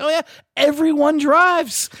go home like, oh, yeah, everyone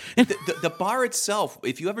drives. The bar itself,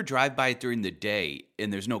 if you ever drive by it during the day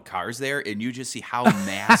and there's no cars there and you just see how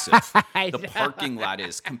massive the parking lot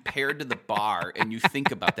is compared to the bar and you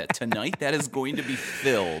think about that tonight, that is going to be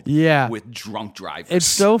filled with drunk drivers. It's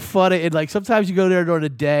so funny. And like sometimes you go there during the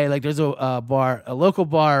day, like there's a local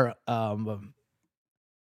bar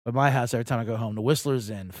But my house, every time I go home, the Whistler's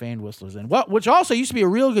Inn, famed Whistler's Inn, which also used to be a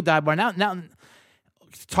real good dive bar. Now,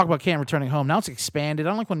 talk about can't returning home. Now it's expanded. I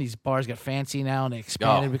don't like when these bars get fancy now and they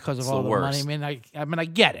expanded because of all the money. I mean, I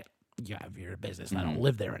get it. Yeah, if you're a business, and I don't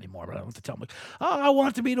live there anymore, but I don't have to tell them, like, oh, I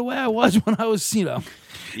want it to be the way I was when I was,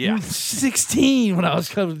 16 when I was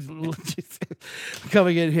coming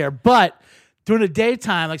in here. But during the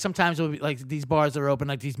daytime, like sometimes it'll be like these bars that are open,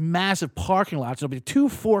 like these massive parking lots. There'll be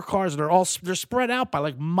 2-4 cars that they're spread out by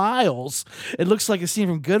like miles. It looks like a scene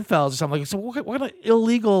from Goodfellas or something. Like, so what kind of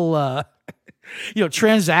illegal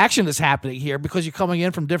transaction is happening here because you're coming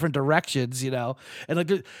in from different directions, and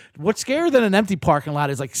like what's scarier than an empty parking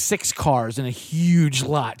lot is like 6 cars in a huge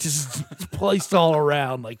lot just placed all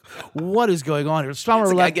around. Like, what is going on here? Some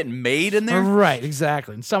are like getting made in there, right?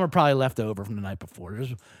 Exactly, and some are probably left over from the night before.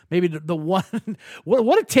 There's maybe the one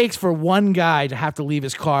what it takes for one guy to have to leave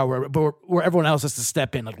his car where everyone else has to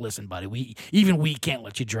step in. Like, listen, buddy, we can't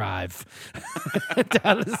let you drive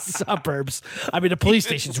down to the suburbs. I mean, the police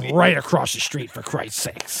station's right across the street. For Christ's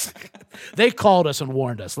sakes, they called us and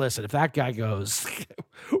warned us. Listen, if that guy goes,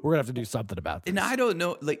 we're gonna have to do something about this. And I don't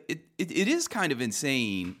know, like it is kind of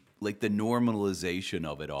insane, like the normalization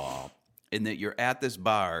of it all, in that you're at this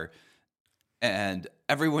bar and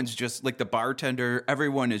everyone's just like the bartender.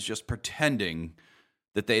 Everyone is just pretending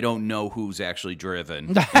that they don't know who's actually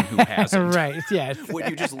driven and who hasn't. Right, yeah. When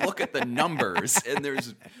you just look at the numbers, and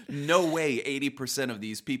there's no way 80% of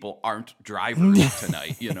these people aren't drivers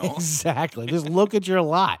tonight, Exactly. Just look at your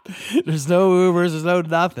lot. There's no Ubers, there's no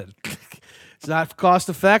nothing. It's not cost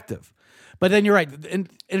effective. But then you're right. And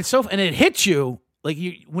it hits you, like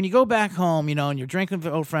when you go back home, and you're drinking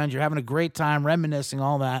with old friends, you're having a great time, reminiscing,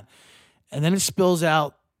 all that, and then it spills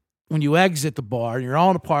out. When you exit the bar, you're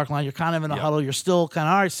all in the parking lot, you're kind of in a huddle, you're still kind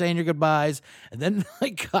of all right saying your goodbyes, and then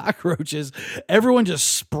like cockroaches, everyone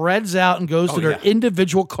just spreads out and goes to their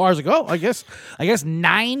individual cars. Like, I guess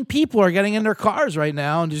 9 people are getting in their cars right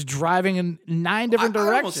now and just driving in 9 different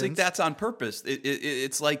directions. I almost think that's on purpose.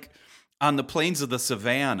 It's like on the plains of the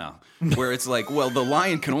savannah, where it's like, well, the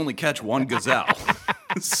lion can only catch one gazelle.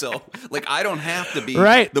 So, like, I don't have to be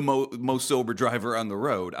the most sober driver on the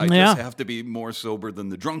road. I just have to be more sober than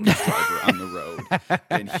the drunkest driver on the road.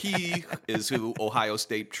 And he is who Ohio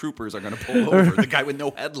State troopers are going to pull over. The guy with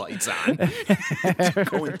no headlights on,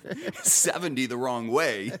 going 70 the wrong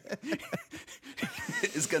way,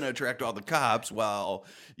 is going to attract all the cops while,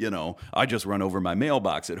 I just run over my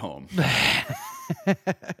mailbox at home.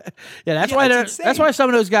 That's why some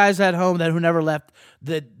of those guys at home who never left,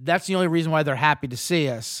 that's the only reason why they're happy to see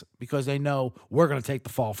us, because they know we're going to take the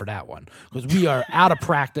fall for that one, because we are out of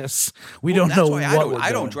practice. We don't know what we're doing.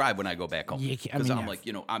 I don't drive when I go back home because I'm like,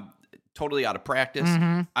 I'm totally out of practice.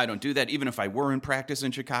 Mm-hmm. I don't do that. Even if I were in practice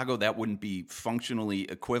in Chicago, that wouldn't be functionally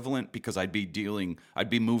equivalent, because I'd be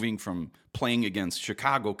moving from playing against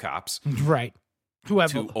Chicago cops, right,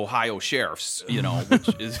 to Ohio sheriffs, which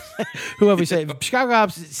is whoever we say. Chicago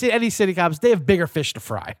cops, any city cops, they have bigger fish to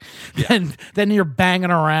fry. And then you're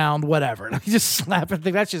banging around, whatever. You just slap a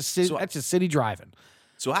thing. That's just city driving.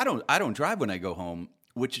 So I don't drive when I go home.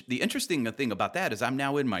 Which the interesting thing about that is I'm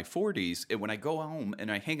now in my 40s, and when I go home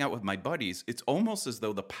and I hang out with my buddies, it's almost as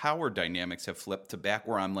though the power dynamics have flipped to back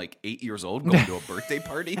where I'm like 8 years old going to a birthday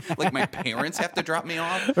party. Like my parents have to drop me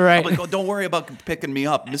off. Right. I'm like, oh, don't worry about picking me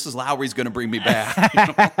up. Mrs. Lowry's going to bring me back.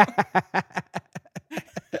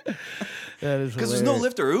 Because there's no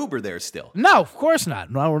Lyft or Uber there still. No, of course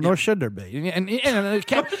not. No, nor should there be. And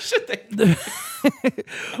should they?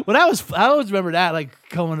 When I always remember that, like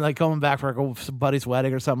coming back for some buddy's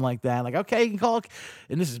wedding or something like that. Like, okay, you can call,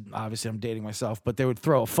 and this is obviously I'm dating myself, but they would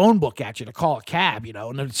throw a phone book at you to call a cab,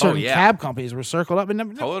 and then certain cab companies were circled up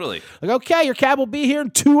and totally like, okay, your cab will be here in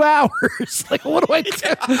 2 hours. Like, what do I do?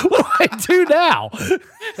 What do I do now?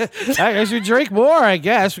 I guess you drink more. I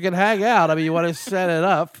guess we can hang out. I mean, you want to set it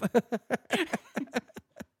up.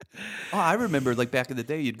 Oh, I remember, like, back in the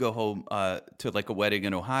day, you'd go home to, like, a wedding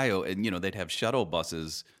in Ohio, and, they'd have shuttle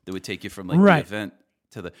buses that would take you from, like, the event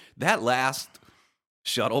to that last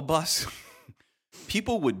shuttle bus.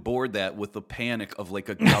 People would board that with the panic of, like,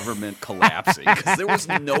 a government collapsing, because there was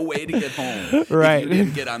no way to get home if you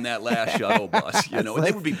didn't get on that last shuttle bus, and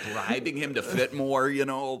they would be bribing him to fit more,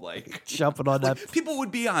 like jumping on that. People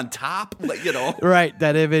would be on top, like, Right,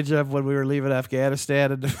 that image of when we were leaving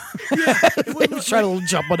Afghanistan and we were trying to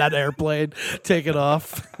jump on that airplane, take it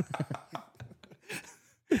off.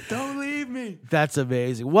 Don't leave me. That's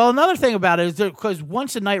amazing. Well, another thing about it is because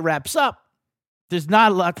once the night wraps up, there's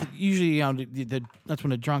not a lot. Usually, that's when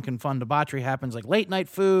the drunken fun debauchery happens, like late night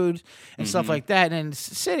food and stuff like that. And in the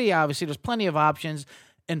city, obviously, there's plenty of options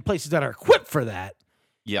and places that are equipped for that.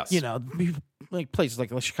 Yes. You know, like places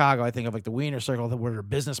like Chicago, I think of like the Wiener Circle, where their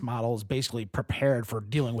business model is basically prepared for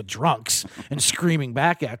dealing with drunks and screaming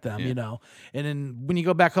back at them. You know, and then when you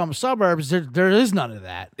go back home suburbs, there is none of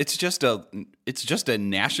that. It's just a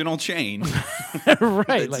national chain,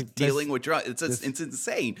 Right? Like dealing with drunks. It's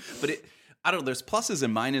insane, but I don't know. There's pluses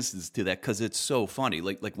and minuses to that because it's so funny.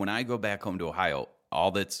 Like when I go back home to Ohio,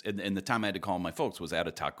 all that's and the time I had to call my folks was at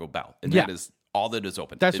a Taco Bell, and that is all that is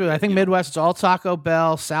open. That's what I think. Midwest, it's all Taco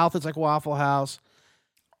Bell. South, it's like Waffle House.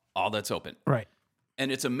 All that's open, right? And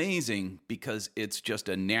it's amazing because it's just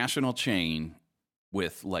a national chain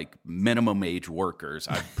with like minimum wage workers.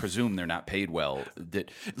 I presume they're not paid well. That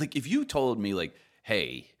like if you told me like,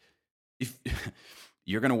 hey, if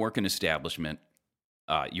you're going to work an establishment.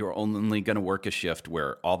 You're only going to work a shift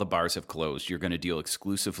where all the bars have closed. You're going to deal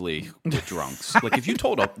exclusively with drunks. Like if you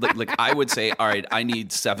told like I would say, all right, I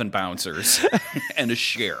need 7 bouncers and a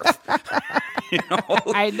sheriff. You know?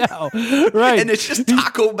 I know, right? And it's just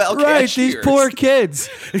Taco Bell right? cashiers. These poor kids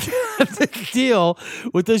have to deal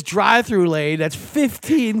with this drive-through lane that's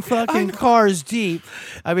 15 fucking cars deep.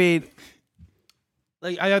 I mean.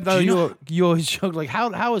 Like I know you always joke like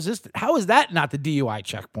how is this? How is that not the DUI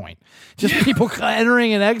checkpoint? Just people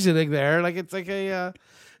entering and exiting there. Like it's like a.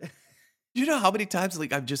 You know how many times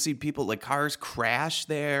like I've just seen people like cars crash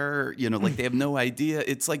there. You know, like they have no idea.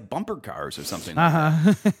 It's like bumper cars or something. Like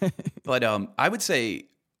that. But I would say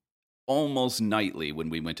almost nightly when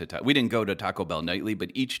we went to we didn't go to Taco Bell nightly, but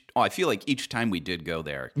I feel like each time we did go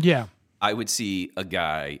there, I would see a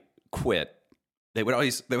guy quit. They would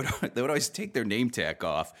always take their name tag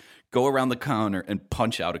off, go around the counter, and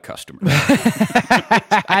punch out a customer.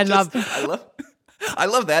 I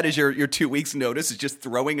love that as your 2 weeks notice is just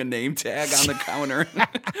throwing a name tag on the counter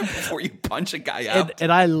before you punch a guy out.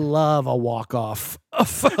 And I love a walk off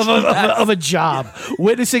of a job.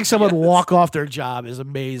 Witnessing someone walk off their job is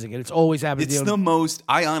amazing, and it's always happening. It's the most.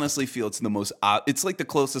 I honestly feel it's the most. It's like the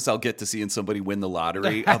closest I'll get to seeing somebody win the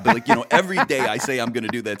lottery. I'll be like, every day I say I'm going to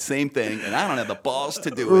do that same thing, and I don't have the balls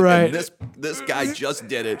to do it. Right. And this guy just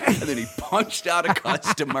did it, and then he punched out a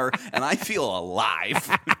customer, and I feel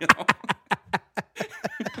alive.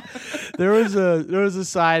 There was a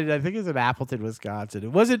sign, I think it's in Appleton,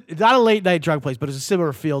 Wisconsin. It's not a late night drug place, but it's a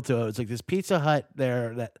similar feel to it. It's like this Pizza Hut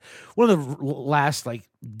there, that one of the last like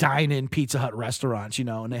dine-in Pizza Hut restaurants,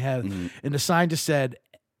 and they have, and the sign just said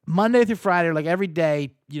Monday through Friday, like every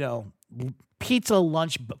day, pizza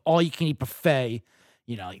lunch, all you can eat buffet,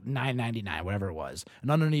 like $9.99, whatever it was,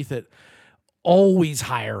 and underneath it, always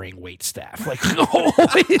hiring wait staff. Like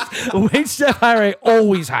always, wait staff hiring,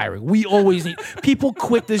 always hiring. We always need people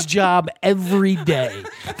quit this job every day.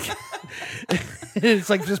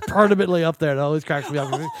 It's like just permanently up there. It always cracks me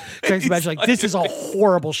up. Cracks me up. Like this is a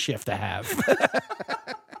horrible shift to have.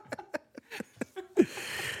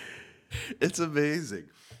 It's amazing.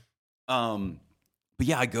 But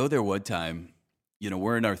yeah, I go there one time.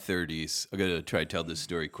 We're in our 30s. I'm gonna try to tell this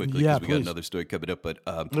story quickly because we got another story coming up. But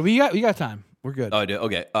we got time. We're good. Oh,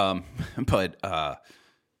 okay. But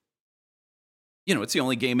it's the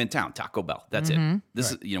only game in town. Taco Bell. That's it.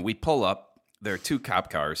 This is we pull up. There are 2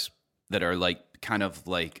 cop cars that are like kind of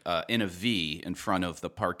like in a V in front of the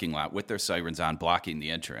parking lot with their sirens on, blocking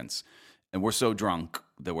the entrance. And we're so drunk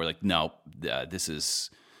that we're like, no, this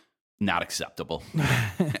is not acceptable.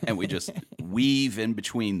 And we just weave in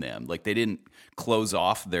between them. Like they didn't close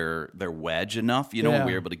off their wedge enough, when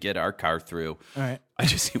we were able to get our car through. All right. I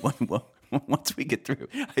just see once we get through,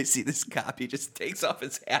 I see this cop, he just takes off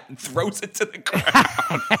his hat and throws it to the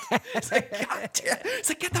ground. It's like, God damn. It's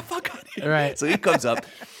like, get the fuck out of here. All right. So he comes up,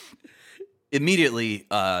 immediately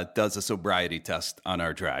does a sobriety test on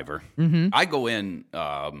our driver. I go in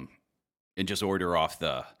and just order off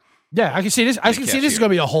the... Yeah, I can see this. I can see this is going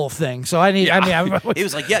to be a whole thing. So I need. Yeah. He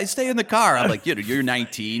was like, "Yeah, stay in the car." I'm like, "You're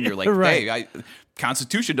 19. You're like, right. Hey,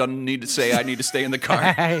 Constitution doesn't need to say I need to stay in the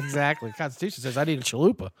car." Exactly. Constitution says I need a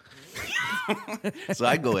chalupa. So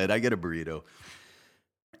I go in. I get a burrito,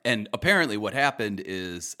 and apparently, what happened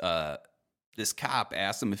is this cop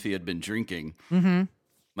asked him if he had been drinking.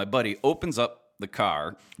 My buddy opens up the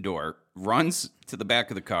car door, runs to the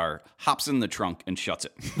back of the car, hops in the trunk, and shuts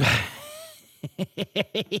it.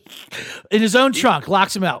 In his own trunk,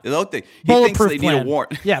 locks him out. He thinks they need a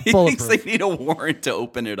warrant. Yeah, he thinks they need a warrant to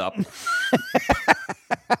open it up.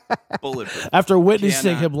 Bulletproof. After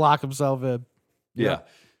witnessing him lock himself in. Yeah.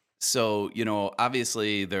 So,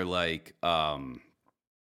 obviously they're like,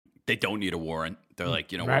 they don't need a warrant. They're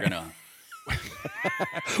like, we're going to.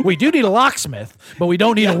 We do need a locksmith, but we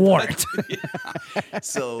don't need a warrant.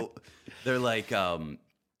 So they're like,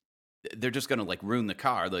 they're just gonna like ruin the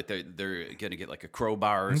car. Like they're gonna get like a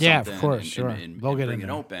crowbar or something. Yeah, of course, sure. And They'll get bring in it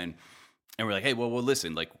there. open. And we're like, hey, well,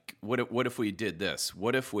 listen, like, what if we did this?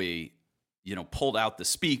 What if we, pulled out the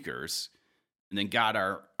speakers and then got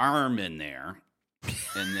our arm in there,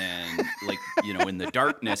 and then like, in the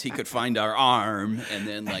darkness, he could find our arm, and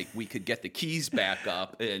then like we could get the keys back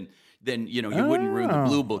up, and then you wouldn't ruin the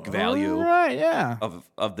blue book value, right? Yeah.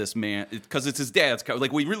 of this man, because it's his dad's car.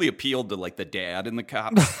 Like we really appealed to like the dad and the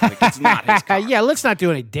cops. Like it's not his car. Yeah, let's not do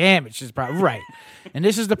any damage. Is probably right. And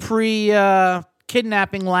this is the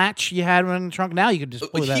kidnapping latch you had in the trunk. Now you could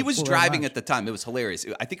just pull that. He was driving at the time. It was hilarious.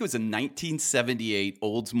 I think it was a 1978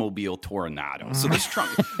 Oldsmobile Toronado. So this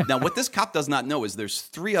trunk. Now, what this cop does not know is there's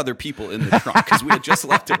 3 other people in the trunk because we had just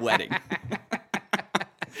left a wedding.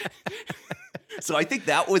 So I think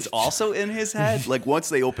that was also in his head. Like once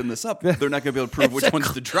they open this up, they're not going to be able to prove which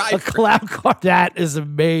one's the driver. A clown car. That is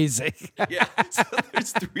amazing. Yeah. So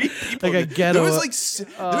there's 3 people. Like a ghetto. There was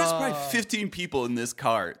probably 15 people in this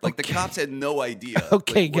car. Like the cops had no idea.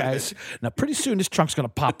 Okay, guys. Now, pretty soon this trunk's going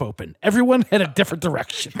to pop open. Everyone head a different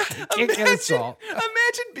direction.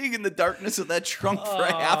 Imagine being in the darkness of that trunk for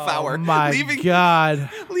a half hour. Oh my God.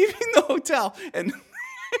 Leaving the hotel and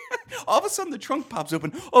all of a sudden the trunk pops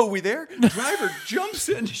open. Oh, we there? Driver jumps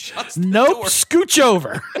in, shuts the door. Scooch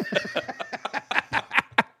over.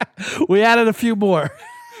 We added a few more.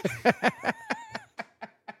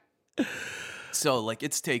 So like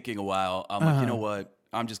it's taking a while. I'm like, you know what?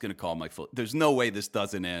 I'm just gonna call my phone. There's no way this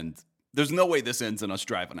doesn't end. There's no way this ends in us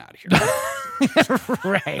driving out of here.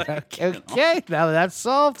 Right. Okay. Now that's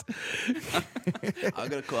solved. I'm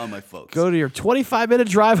gonna call my folks. Go to your 25-minute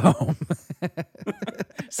drive home.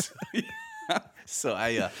 So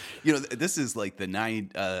I, this is like the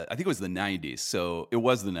I think it was the 90s. So it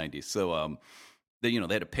was the 90s. So they had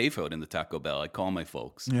a payphone in the Taco Bell. I call my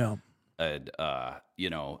folks. Yeah. And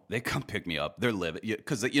they come pick me up. They're living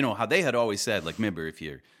because how they had always said, like, remember, if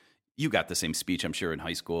you got the same speech, I'm sure, in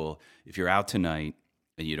high school. If you're out tonight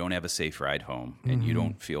and you don't have a safe ride home and you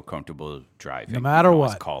don't feel comfortable driving, no matter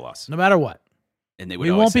what, call us. No matter what, and they would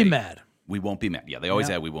we won't be mad. We won't be mad. Yeah, they always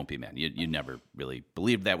had we won't be mad. You never really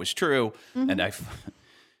believed that was true, and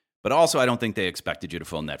but also I don't think they expected you to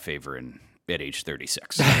phone that favor at age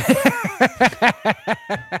 36.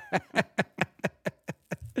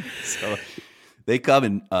 So they come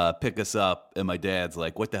and pick us up, and my dad's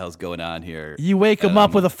like, "What the hell's going on here?" You wake him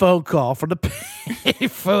up with a phone call from the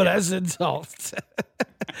payphone as an adult.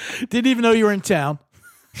 Didn't even know you were in town.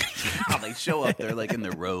 They show up, they're like in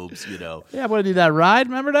their robes, Yeah, want to do that ride?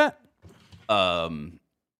 Remember that?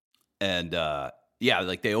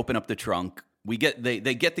 Like they open up the trunk. They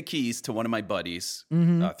get the keys to one of my buddies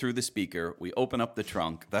through the speaker. We open up the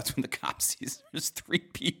trunk. That's when the cop sees there's 3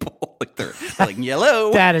 people. Like they're like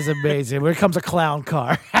yellow. That is amazing. Here comes a clown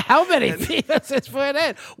car. How many people is this put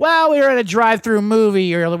in? Well, we were at a drive-through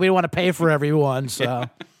movie. We don't want to pay for everyone, so. Yeah.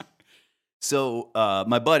 So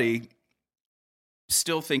my buddy,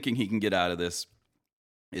 still thinking he can get out of this,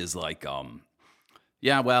 is like, so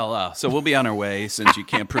we'll be on our way since you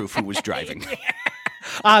can't prove who was driving.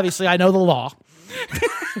 Obviously, I know the law.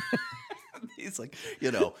 He's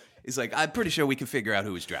like, I'm pretty sure we can figure out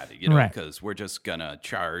who was driving, right? Because we're just gonna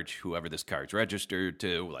charge whoever this car's registered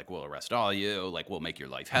to. Like, we'll arrest all you. Like, we'll make your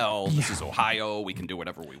life hell. This is Ohio. We can do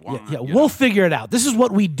whatever we want. Yeah, we'll figure it out. This is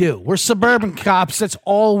what we do. We're suburban cops. That's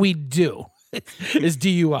all we do. Is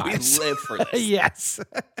DUIs. We live for this. Yes.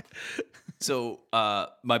 So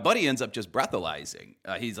my buddy ends up just breathalyzing.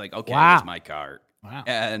 He's like, okay, wow. It's my car. Wow.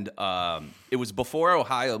 And it was before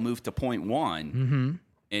Ohio moved to 0.1,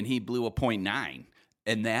 and he blew a 0.9.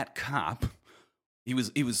 And that cop, he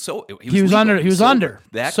was under.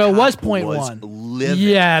 That so it was cop 0.1. Was livid.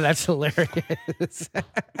 Yeah, that's hilarious.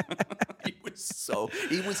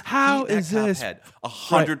 How is this? Had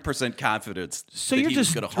 100% confidence. So that you're he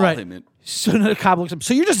just was gonna haul him in. So the cop looks up.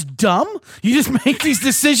 So you're just dumb? You just make these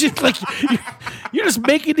decisions like you're just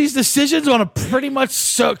making these decisions on a pretty much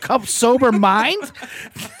sober mind?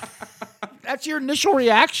 That's your initial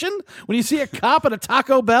reaction when you see a cop at a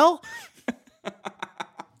Taco Bell?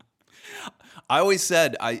 I always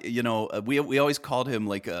said, we always called him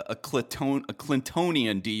like a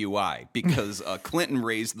Clintonian DUI because Clinton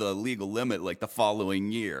raised the legal limit like the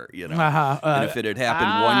following year, and if it had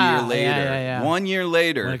happened 1 year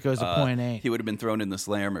later, when it goes to 0.8, he would have been thrown in the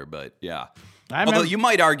slammer. But yeah, although you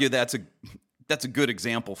might argue that's a good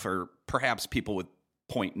example for perhaps people with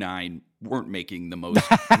 0.9 weren't making the most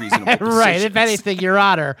reasonable decisions. Right. If anything, Your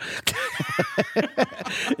Honor,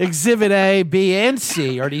 Exhibit A, B, and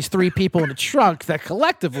C are these 3 people in the trunk that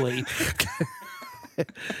collectively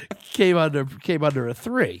came under a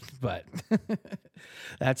 3, but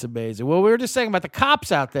that's amazing. Well, we were just saying about the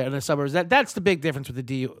cops out there in the suburbs. That's the big difference with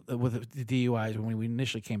the DUIs when we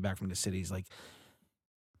initially came back from the cities. Like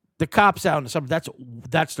the cops out in the suburbs,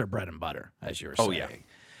 that's their bread and butter, as you were saying. Oh, yeah.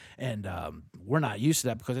 And we're not used to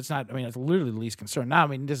that because it's not. I mean, it's literally the least concern. Now, I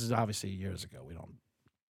mean, this is obviously years ago. We don't.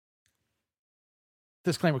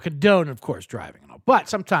 Disclaimer: condone, of course, driving and all, but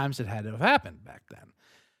sometimes it had to have happened back then.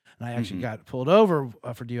 And I actually got pulled over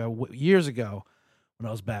for DUI years ago when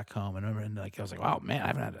I was back home, and I remember, I was like, "Wow, man, I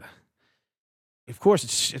haven't had to." Of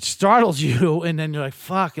course, it startles you, and then you're like,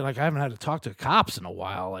 "Fuck!" I haven't had to talk to cops in a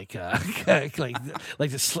while, like to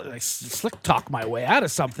slick talk my way out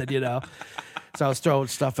of something, you know. So I was throwing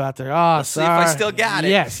stuff out there. Oh, Let's sorry. see if I still got it.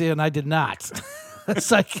 Yes, and I did not.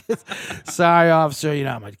 It's like, sorry, officer. You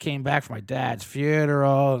know, I came back from my dad's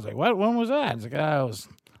funeral. I was like, what? When was that? It's like, oh, it was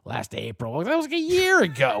last April. That was like a year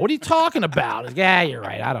ago. What are you talking about? Like, yeah, you're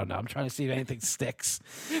right. I don't know. I'm trying to see if anything sticks.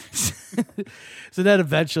 So then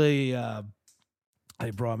eventually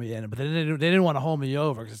they brought me in, but they didn't want to hold me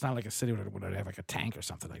over because it's not like a city would have like a tank or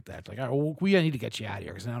something like that. Like, all right, well, we need to get you out of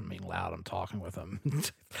here because I'm being loud. I'm talking with them.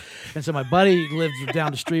 And so my buddy lived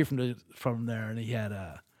down the street from there, and he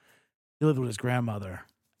lived with his grandmother.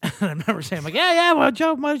 And I remember saying, like, well,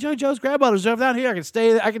 Joe's grandmother's over down here. I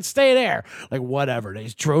can stay there. Like, whatever. They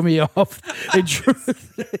just drove me off. They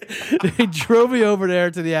drove me over there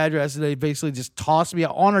to the address, and they basically just tossed me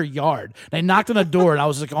on her yard. They knocked on the door, and I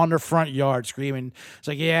was like on their front yard screaming. It's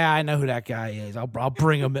like, yeah, I know who that guy is. I'll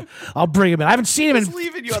bring him in. I haven't seen him He's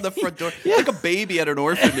leaving you on the front door. Like a baby at an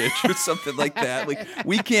orphanage or something like that. Like,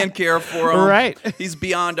 we can't care for him. Right. He's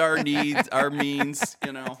beyond our needs, our means,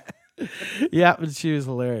 you know. Yeah, but she was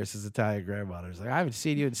hilarious. His Italian grandmother was like, I haven't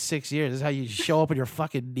seen you in 6 years. This is how you show up on your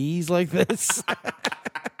fucking knees like this?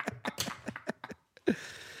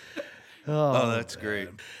 Oh, that's great.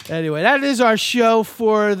 Anyway, that is our show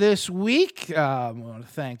for this week. I want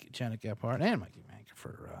to thank Gena Gephart and Mikey Manker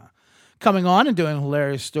for coming on and doing a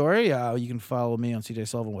hilarious story. You can follow me on CJ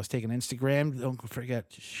Sullivan Was Taking Instagram. Don't forget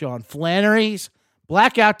Sean Flannery's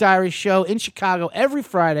Blackout Diaries show in Chicago every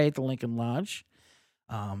Friday at the Lincoln Lodge.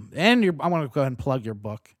 And I want to go ahead and plug your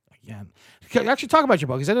book again. Actually, talk about your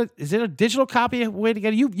book. Is it a digital copy? Way to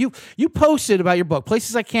get it? You posted about your book,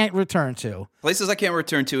 Places I Can't Return To. Places I Can't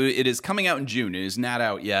Return To. It is coming out in June. It is not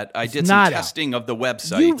out yet. I did some testing of the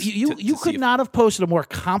website. You could not have posted a more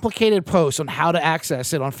complicated post on how to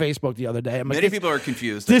access it on Facebook the other day. Many people are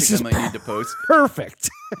confused. I might need to post. Perfect.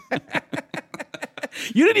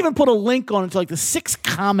 You didn't even put a link on it to like the 6th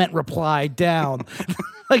comment reply down.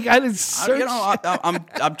 Like I didn't search.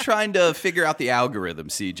 I'm trying to figure out the algorithm,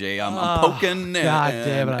 CJ. I'm poking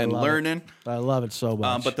and learning. I love it so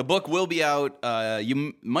much. But the book will be out.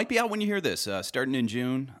 You might be out when you hear this, starting in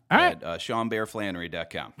June. All right. At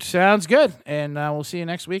SeanBearFlannery.com. Sounds good. And we'll see you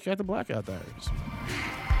next week at the Blackout Diaries.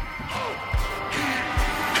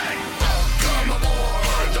 Come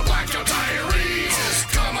aboard the Blackout Diaries.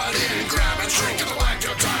 Come on in and grab a drink at the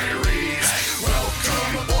Blackout Diaries.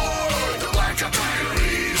 Welcome aboard the Blackout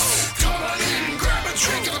Diaries. Come on in and grab a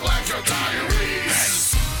drink at the Blackout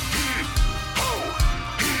Diaries.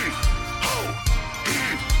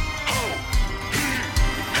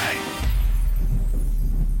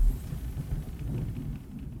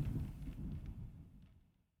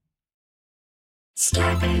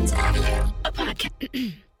 Starbane's Audio, a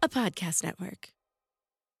podcast network.